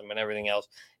payment system and everything else,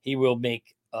 he will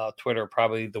make Twitter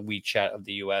probably the WeChat of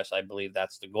the U.S. I believe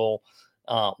that's the goal,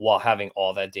 while having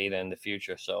all that data in the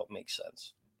future. So it makes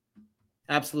sense.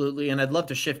 Absolutely. And I'd love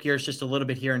to shift gears just a little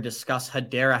bit here and discuss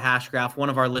Hedera Hashgraph, one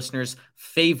of our listeners'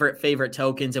 favorite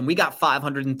tokens. And we got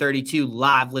 532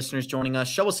 live listeners joining us.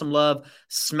 Show us some love,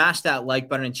 smash that like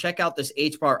button, and check out this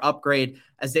HBAR upgrade,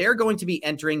 as they are going to be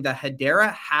entering the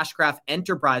Hedera Hashgraph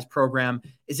Enterprise Program.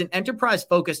 Is an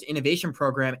enterprise-focused innovation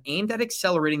program aimed at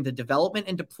accelerating the development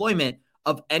and deployment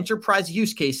of enterprise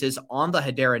use cases on the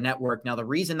Hedera network. Now, the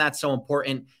reason that's so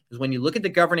important is when you look at the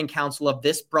governing council of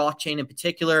this blockchain in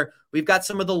particular, we've got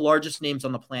some of the largest names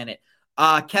on the planet.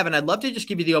 Kevin, I'd love to just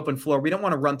give you the open floor. We don't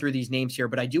want to run through these names here,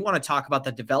 but I do want to talk about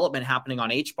the development happening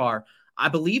on HBAR. I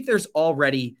believe there's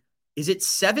already, is it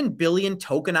 7 billion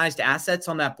tokenized assets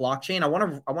on that blockchain? I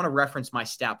want to reference my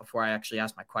stat before I actually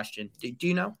ask my question. Do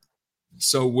you know?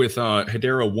 So with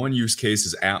Hedera, one use case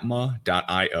is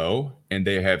atma.io, and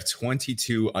they have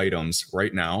 22 items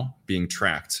right now being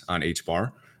tracked on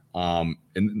HBAR.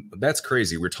 And that's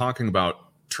crazy. We're talking about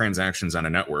transactions on a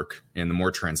network, and the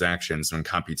more transactions and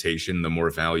computation, the more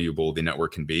valuable the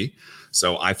network can be.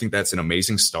 So I think that's an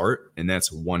amazing start, and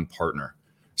that's one partner.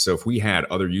 So if we had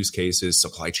other use cases,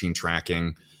 supply chain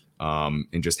tracking,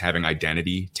 and just having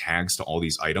identity tags to all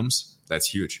these items, that's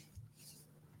huge.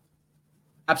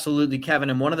 Absolutely, Kevin.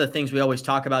 And one of the things we always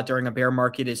talk about during a bear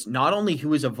market is not only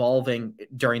who is evolving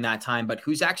during that time, but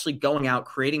who's actually going out,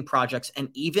 creating projects, and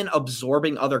even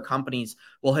absorbing other companies.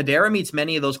 Well, Hedera meets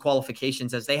many of those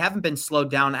qualifications, as they haven't been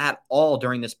slowed down at all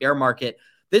during this bear market.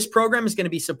 This program is going to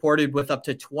be supported with up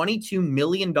to $22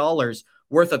 million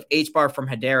worth of HBAR from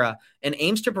Hedera, and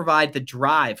aims to provide the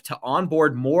drive to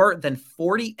onboard more than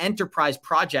 40 enterprise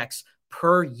projects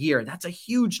per year. That's a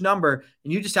huge number.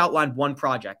 And you just outlined one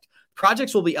project.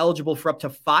 Projects will be eligible for up to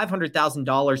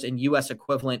 $500,000 in U.S.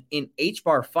 equivalent in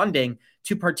HBAR funding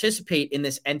to participate in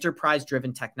this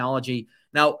enterprise-driven technology.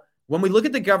 Now, When we look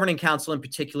at the governing council in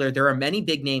particular, there are many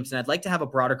big names, and I'd like to have a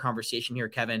broader conversation here,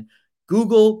 Kevin.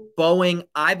 Google, Boeing,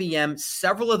 IBM,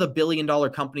 several of the billion-dollar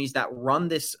companies that run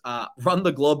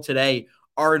the globe today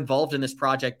are involved in this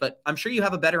project, but I'm sure you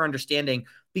have a better understanding.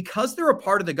 Because they're a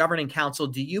part of the governing council,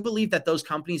 do you believe that those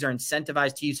companies are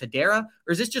incentivized to use Hedera,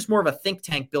 or is this just more of a think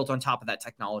tank built on top of that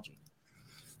technology?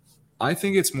 I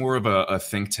think it's more of a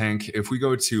think tank. If we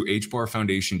go to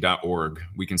hbarfoundation.org,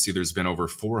 we can see there's been over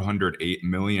 $408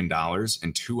 million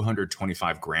and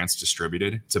 225 grants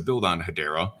distributed to build on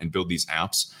Hedera and build these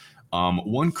apps.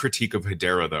 One critique of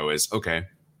Hedera, though, is, okay,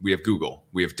 we have Google,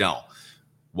 we have Dell.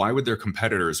 Why would their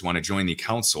competitors want to join the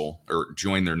council or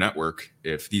join their network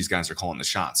if these guys are calling the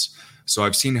shots? So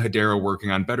I've seen Hedera working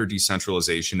on better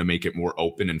decentralization to make it more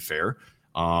open and fair.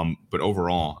 But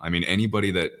overall, I mean,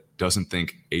 anybody that doesn't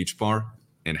think HBAR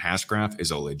and Hashgraph is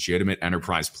a legitimate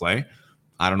enterprise play,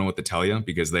 I don't know what to tell you,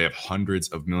 because they have hundreds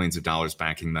of millions of dollars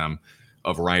backing them,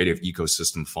 a variety of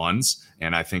ecosystem funds.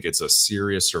 And I think it's a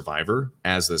serious survivor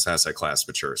as this asset class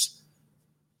matures.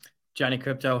 Johnny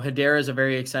Crypto, Hedera is a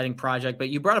very exciting project, but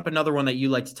you brought up another one that you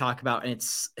like to talk about, and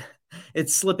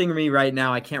it's slipping me right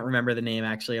now. I can't remember the name,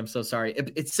 actually. I'm so sorry.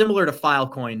 It's similar to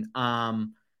Filecoin.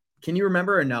 Can you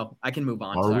remember or no? I can move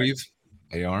on. Arweave?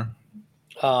 AR?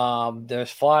 There's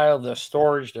File, there's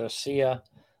Storage, there's SIA.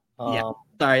 Yeah,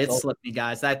 sorry, it slipped me,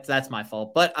 guys. That's my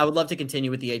fault. But I would love to continue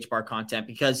with the HBAR content,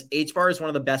 because HBAR is one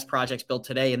of the best projects built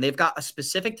today, and they've got a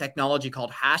specific technology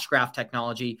called Hashgraph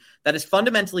technology that is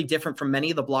fundamentally different from many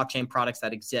of the blockchain products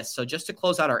that exist. So just to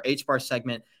close out our HBAR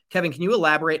segment, Kevin, can you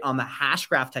elaborate on the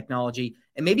Hashgraph technology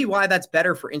and maybe why that's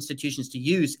better for institutions to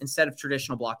use instead of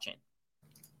traditional blockchain?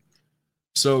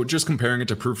 So just comparing it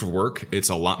to proof of work, it's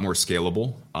a lot more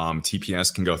scalable.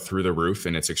 TPS can go through the roof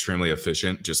and it's extremely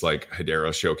efficient, just like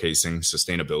Hedera showcasing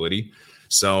sustainability.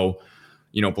 So,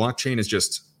 blockchain is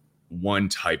just one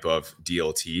type of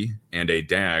DLT, and a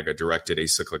DAG, a directed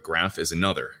acyclic graph, is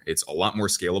another. It's a lot more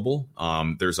scalable.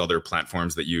 There's other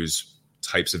platforms that use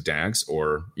types of DAGs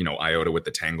or, IOTA with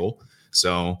the Tangle.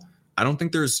 So I don't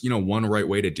think there's, one right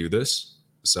way to do this.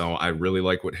 So I really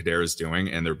like what Hedera is doing,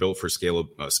 and they're built for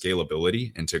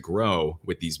scalability and to grow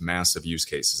with these massive use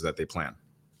cases that they plan.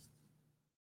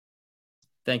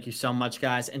 Thank you so much,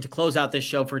 guys. And to close out this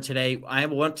show for today, I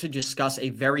want to discuss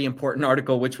a very important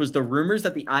article, which was the rumors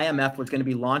that the IMF was going to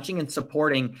be launching and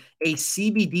supporting a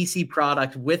CBDC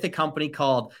product with a company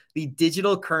called the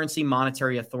Digital Currency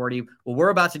Monetary Authority. Well, we're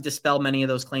about to dispel many of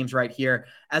those claims right here,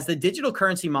 as the Digital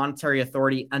Currency Monetary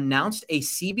Authority announced a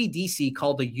CBDC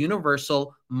called the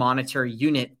Universal Monetary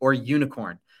Unit, or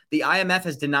Unicorn. The IMF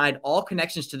has denied all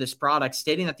connections to this product,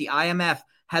 stating that the IMF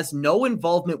has no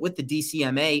involvement with the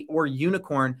DCMA or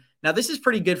Unicorn. Now, this is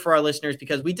pretty good for our listeners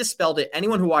because we dispelled it.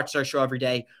 Anyone who watches our show every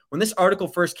day, when this article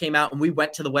first came out and we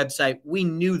went to the website, we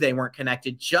knew they weren't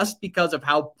connected just because of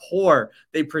how poor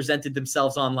they presented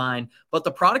themselves online. But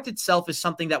the product itself is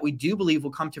something that we do believe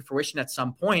will come to fruition at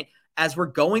some point, as we're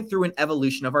going through an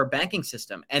evolution of our banking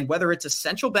system. And whether it's a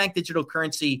central bank digital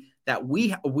currency that we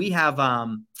have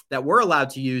that we're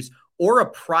allowed to use, or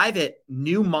a private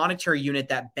new monetary unit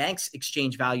that banks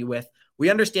exchange value with,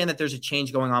 we understand that there's a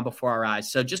change going on before our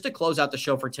eyes. So just to close out the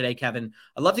show for today, Kevin,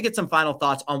 I'd love to get some final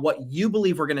thoughts on what you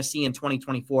believe we're going to see in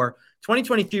 2024.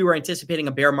 2023, we're anticipating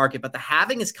a bear market, but the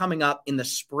halving is coming up in the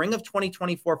spring of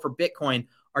 2024 for Bitcoin.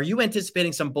 Are you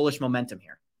anticipating some bullish momentum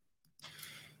here?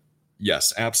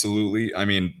 Yes, absolutely. I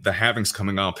mean, the halving's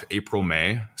coming up April,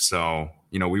 May. So,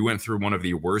 we went through one of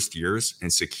the worst years in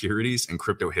securities and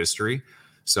crypto history.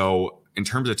 So in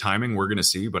terms of timing, we're going to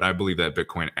see, but I believe that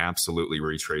Bitcoin absolutely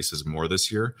retraces more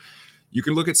this year. You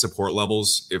can look at support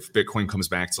levels. If Bitcoin comes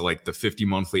back to like the 50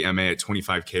 monthly MA at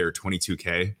 25K or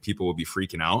 22K, people will be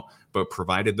freaking out. But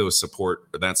provided that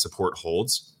support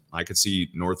holds, I could see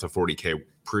north of 40K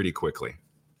pretty quickly.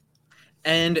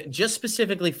 And just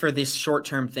specifically for this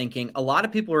short-term thinking, a lot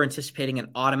of people are anticipating an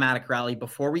automatic rally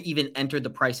before we even entered the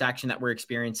price action that we're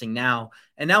experiencing now.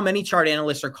 And now many chart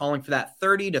analysts are calling for that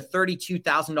 $30,000 to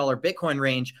 $32,000 Bitcoin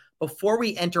range before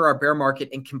we enter our bear market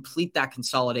and complete that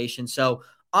consolidation. So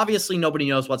obviously nobody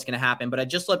knows what's going to happen, but I'd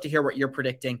just love to hear what you're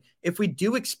predicting. If we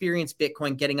do experience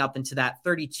Bitcoin getting up into that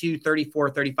 $32,000,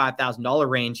 $34,000, $35,000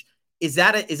 range, is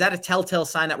that a telltale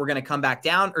sign that we're going to come back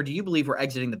down, or do you believe we're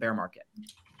exiting the bear market?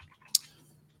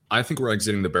 I think we're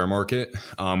exiting the bear market.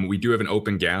 We do have an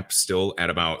open gap still at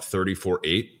about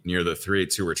 34.8 near the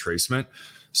 382 retracement.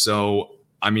 So,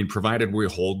 provided we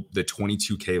hold the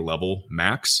 22K level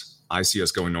max, I see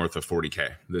us going north of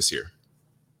 40K this year.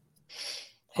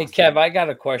 Hey, Kev, I got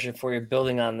a question for you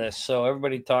building on this. So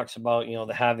everybody talks about,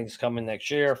 the halving's coming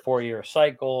next year, 4-year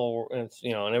cycle, and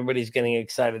everybody's getting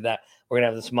excited that we're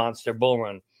going to have this monster bull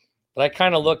run. But I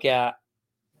kind of look at,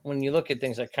 when you look at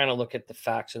things, I kind of look at the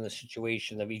facts and the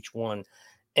situation of each one.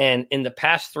 And in the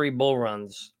past 3 bull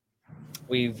runs,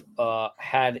 we've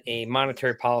had a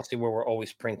monetary policy where we're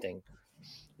always printing.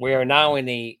 We are now in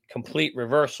a complete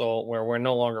reversal where we're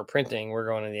no longer printing. We're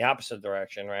going in the opposite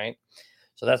direction, right?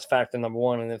 So that's factor number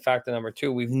 1. And then factor number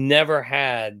 2, we've never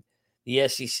had the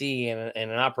SEC and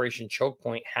an Operation Choke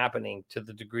Point happening to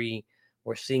the degree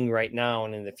we're seeing right now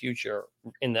and in the future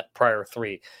in the prior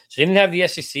 3. So you didn't have the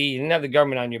SEC, you didn't have the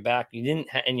government on your back,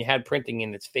 and you had printing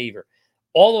in its favor.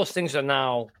 All those things are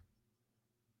now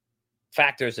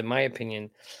factors, in my opinion,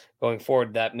 going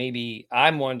forward that maybe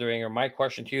I'm wondering, or my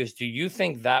question to you is, do you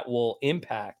think that will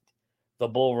impact the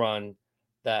bull run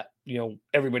that,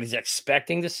 everybody's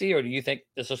expecting to see? Or do you think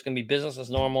this is going to be business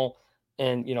as normal?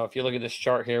 And, if you look at this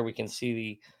chart here, we can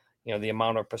see the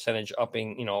amount of percentage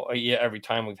upping, every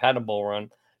time we've had a bull run.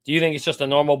 Do you think it's just a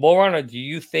normal bull run, or do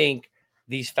you think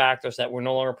these factors that we're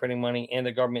no longer printing money and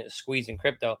the government is squeezing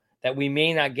crypto, that we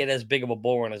may not get as big of a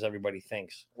bull run as everybody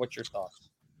thinks? What's your thoughts?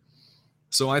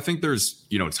 So I think there's,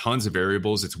 tons of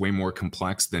variables. It's way more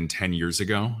complex than 10 years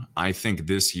ago. I think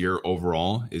this year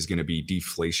overall is going to be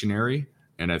deflationary.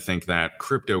 And I think that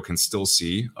crypto can still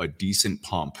see a decent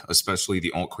pump, especially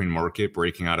the altcoin market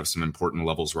breaking out of some important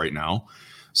levels right now.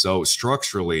 So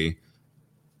structurally,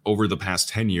 over the past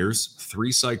 10 years,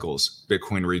 3 cycles,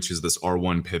 Bitcoin reaches this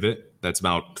R1 pivot that's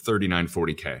about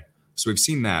 3940K. So we've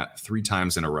seen that 3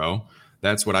 times in a row.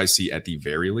 That's what I see at the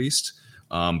very least.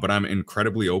 But I'm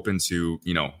incredibly open to,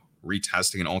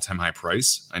 retesting an all-time high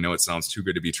price. I know it sounds too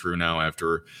good to be true now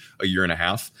after a year and a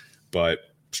half, but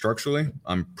structurally,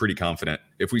 I'm pretty confident.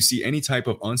 If we see any type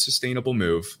of unsustainable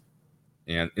move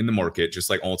and in the market, just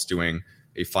like alt's doing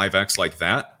a 5x like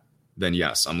that, then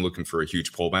yes, I'm looking for a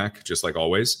huge pullback, just like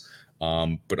always.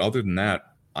 But other than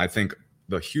that, I think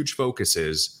the huge focus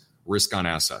is risk on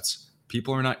assets.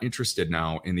 People are not interested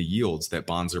now in the yields that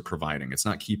bonds are providing. It's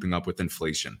not keeping up with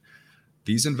inflation.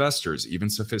 These investors, even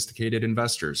sophisticated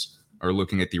investors, are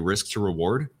looking at the risk to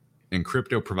reward, and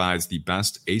crypto provides the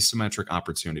best asymmetric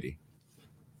opportunity.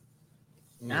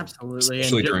 Absolutely.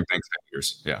 Especially during Thanksgiving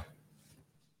years. Yeah.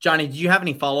 Johnny, do you have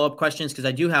any follow-up questions? Because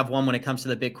I do have one when it comes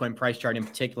to the Bitcoin price chart in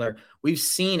particular. We've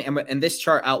seen, and this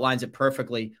chart outlines it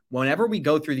perfectly, whenever we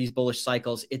go through these bullish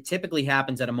cycles, it typically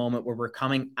happens at a moment where we're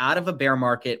coming out of a bear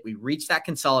market. We reach that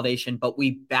consolidation, but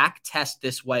we back test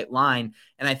this white line.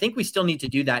 And I think we still need to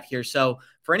do that here. So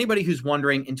for anybody who's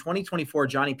wondering, in 2024,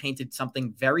 Johnny painted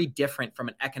something very different from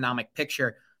an economic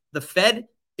picture. The Fed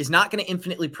is not going to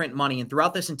infinitely print money. And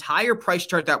throughout this entire price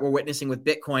chart that we're witnessing with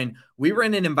Bitcoin, we were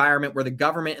in an environment where the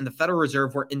government and the Federal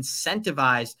Reserve were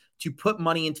incentivized to put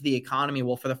money into the economy.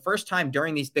 Well, for the first time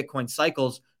during these Bitcoin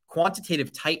cycles,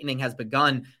 quantitative tightening has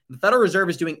begun. The Federal Reserve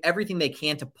is doing everything they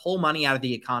can to pull money out of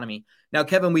the economy. Now,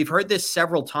 Kevin, we've heard this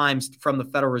several times from the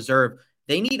Federal Reserve.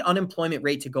 They need unemployment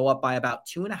rate to go up by about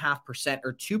 2.5%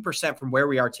 or 2% from where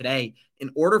we are today in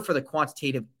order for the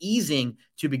quantitative easing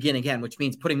to begin again, which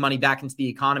means putting money back into the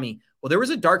economy. Well, there was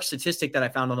a dark statistic that I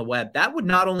found on the web. That would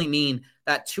not only mean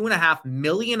that 2.5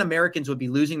 million Americans would be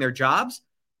losing their jobs,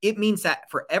 it means that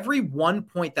for every 1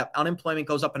 point that unemployment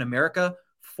goes up in America,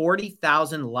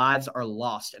 40,000 lives are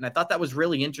lost. And I thought that was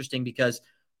really interesting because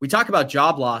we talk about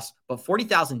job loss, but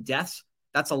 40,000 deaths,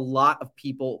 that's a lot of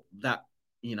people that,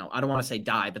 I don't want to say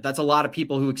die, but that's a lot of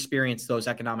people who experience those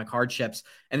economic hardships.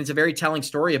 And it's a very telling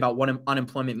story about what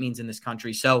unemployment means in this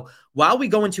country. So while we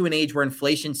go into an age where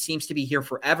inflation seems to be here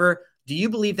forever, do you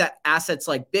believe that assets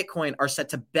like Bitcoin are set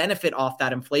to benefit off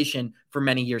that inflation for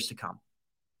many years to come?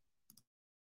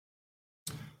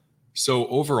 So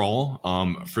overall,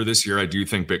 for this year, I do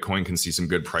think Bitcoin can see some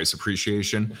good price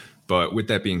appreciation. But with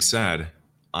that being said,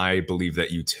 I believe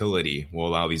that utility will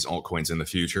allow these altcoins in the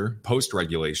future,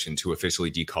 post-regulation, to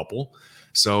officially decouple.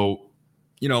 So,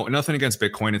 nothing against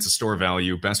Bitcoin. It's a store of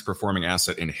value, best performing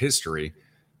asset in history.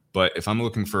 But if I'm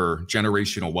looking for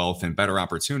generational wealth and better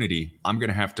opportunity, I'm going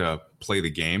to have to play the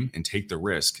game and take the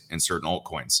risk in certain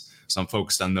altcoins. So I'm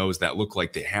focused on those that look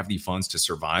like they have the funds to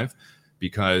survive.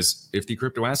 Because if the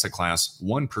crypto asset class,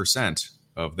 1%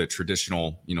 of the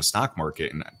traditional, stock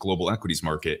market and global equities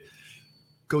market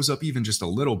goes up even just a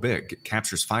little bit,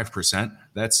 captures 5%,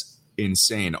 that's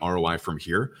insane ROI from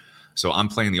here. So I'm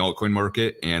playing the altcoin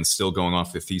market and still going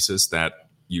off the thesis that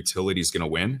utility is going to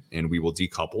win and we will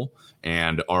decouple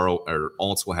and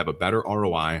alts will have a better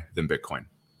ROI than Bitcoin.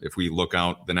 If we look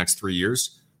out the next 3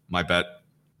 years, my bet,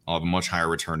 I'll have a much higher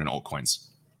return in altcoins.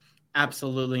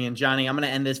 Absolutely. And Johnny, I'm going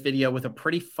to end this video with a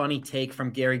pretty funny take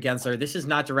from Gary Gensler. This is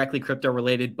not directly crypto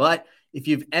related, but If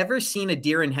you've ever seen a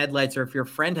deer in headlights, or if your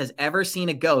friend has ever seen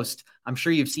a ghost, I'm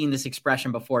sure you've seen this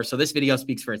expression before. So this video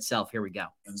speaks for itself. Here we go.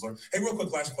 Hey, real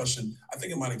quick, last question. I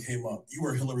think it might have came up. You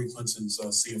were Hillary Clinton's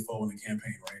CFO in the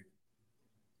campaign, right?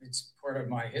 It's part of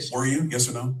my history. Were you? Yes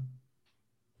or no?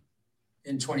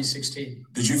 In 2016.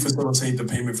 Did you facilitate the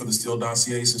payment for the Steele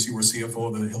dossier since you were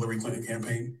CFO of the Hillary Clinton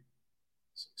campaign?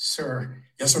 Sir.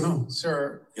 Yes or no?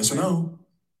 Sir. Yes or no?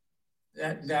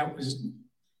 That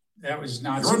was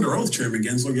not. You're under oath, Chairman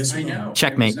Gensler. Yes or no? I know.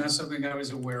 Checkmate. It was not something I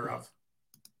was aware of.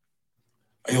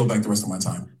 I yield back the rest of my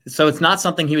time. So it's not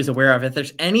something he was aware of. If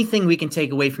there's anything we can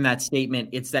take away from that statement,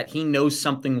 it's that he knows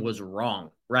something was wrong,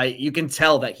 right? You can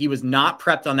tell that he was not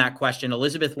prepped on that question.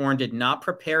 Elizabeth Warren did not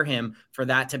prepare him for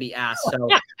that to be asked. So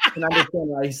I can understand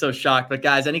why he's so shocked. But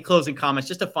guys, any closing comments?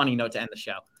 Just a funny note to end the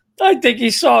show. I think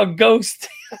he saw a ghost.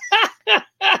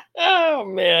 Oh,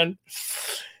 man.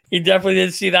 He definitely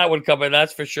didn't see that one coming.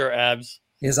 That's for sure, Abs.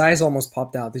 His eyes almost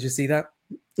popped out. Did you see that?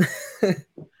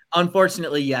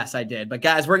 Unfortunately, yes, I did. But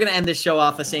guys, we're going to end this show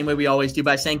off the same way we always do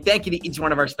by saying thank you to each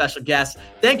one of our special guests.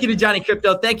 Thank you to Johnny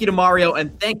Crypto. Thank you to Mario.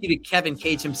 And thank you to Kevin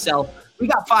Cage himself. We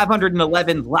got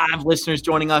 511 live listeners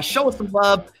joining us. Show us some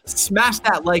love. Smash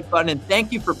that like button. And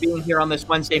thank you for being here on this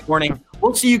Wednesday morning.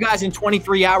 We'll see you guys in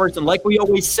 23 hours. And like we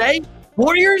always say,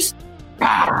 Warriors,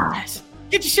 guys,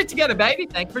 get your shit together, baby.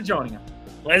 Thanks for joining us.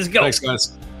 Let's go. Thanks,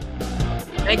 guys.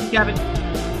 Thank you, Kevin.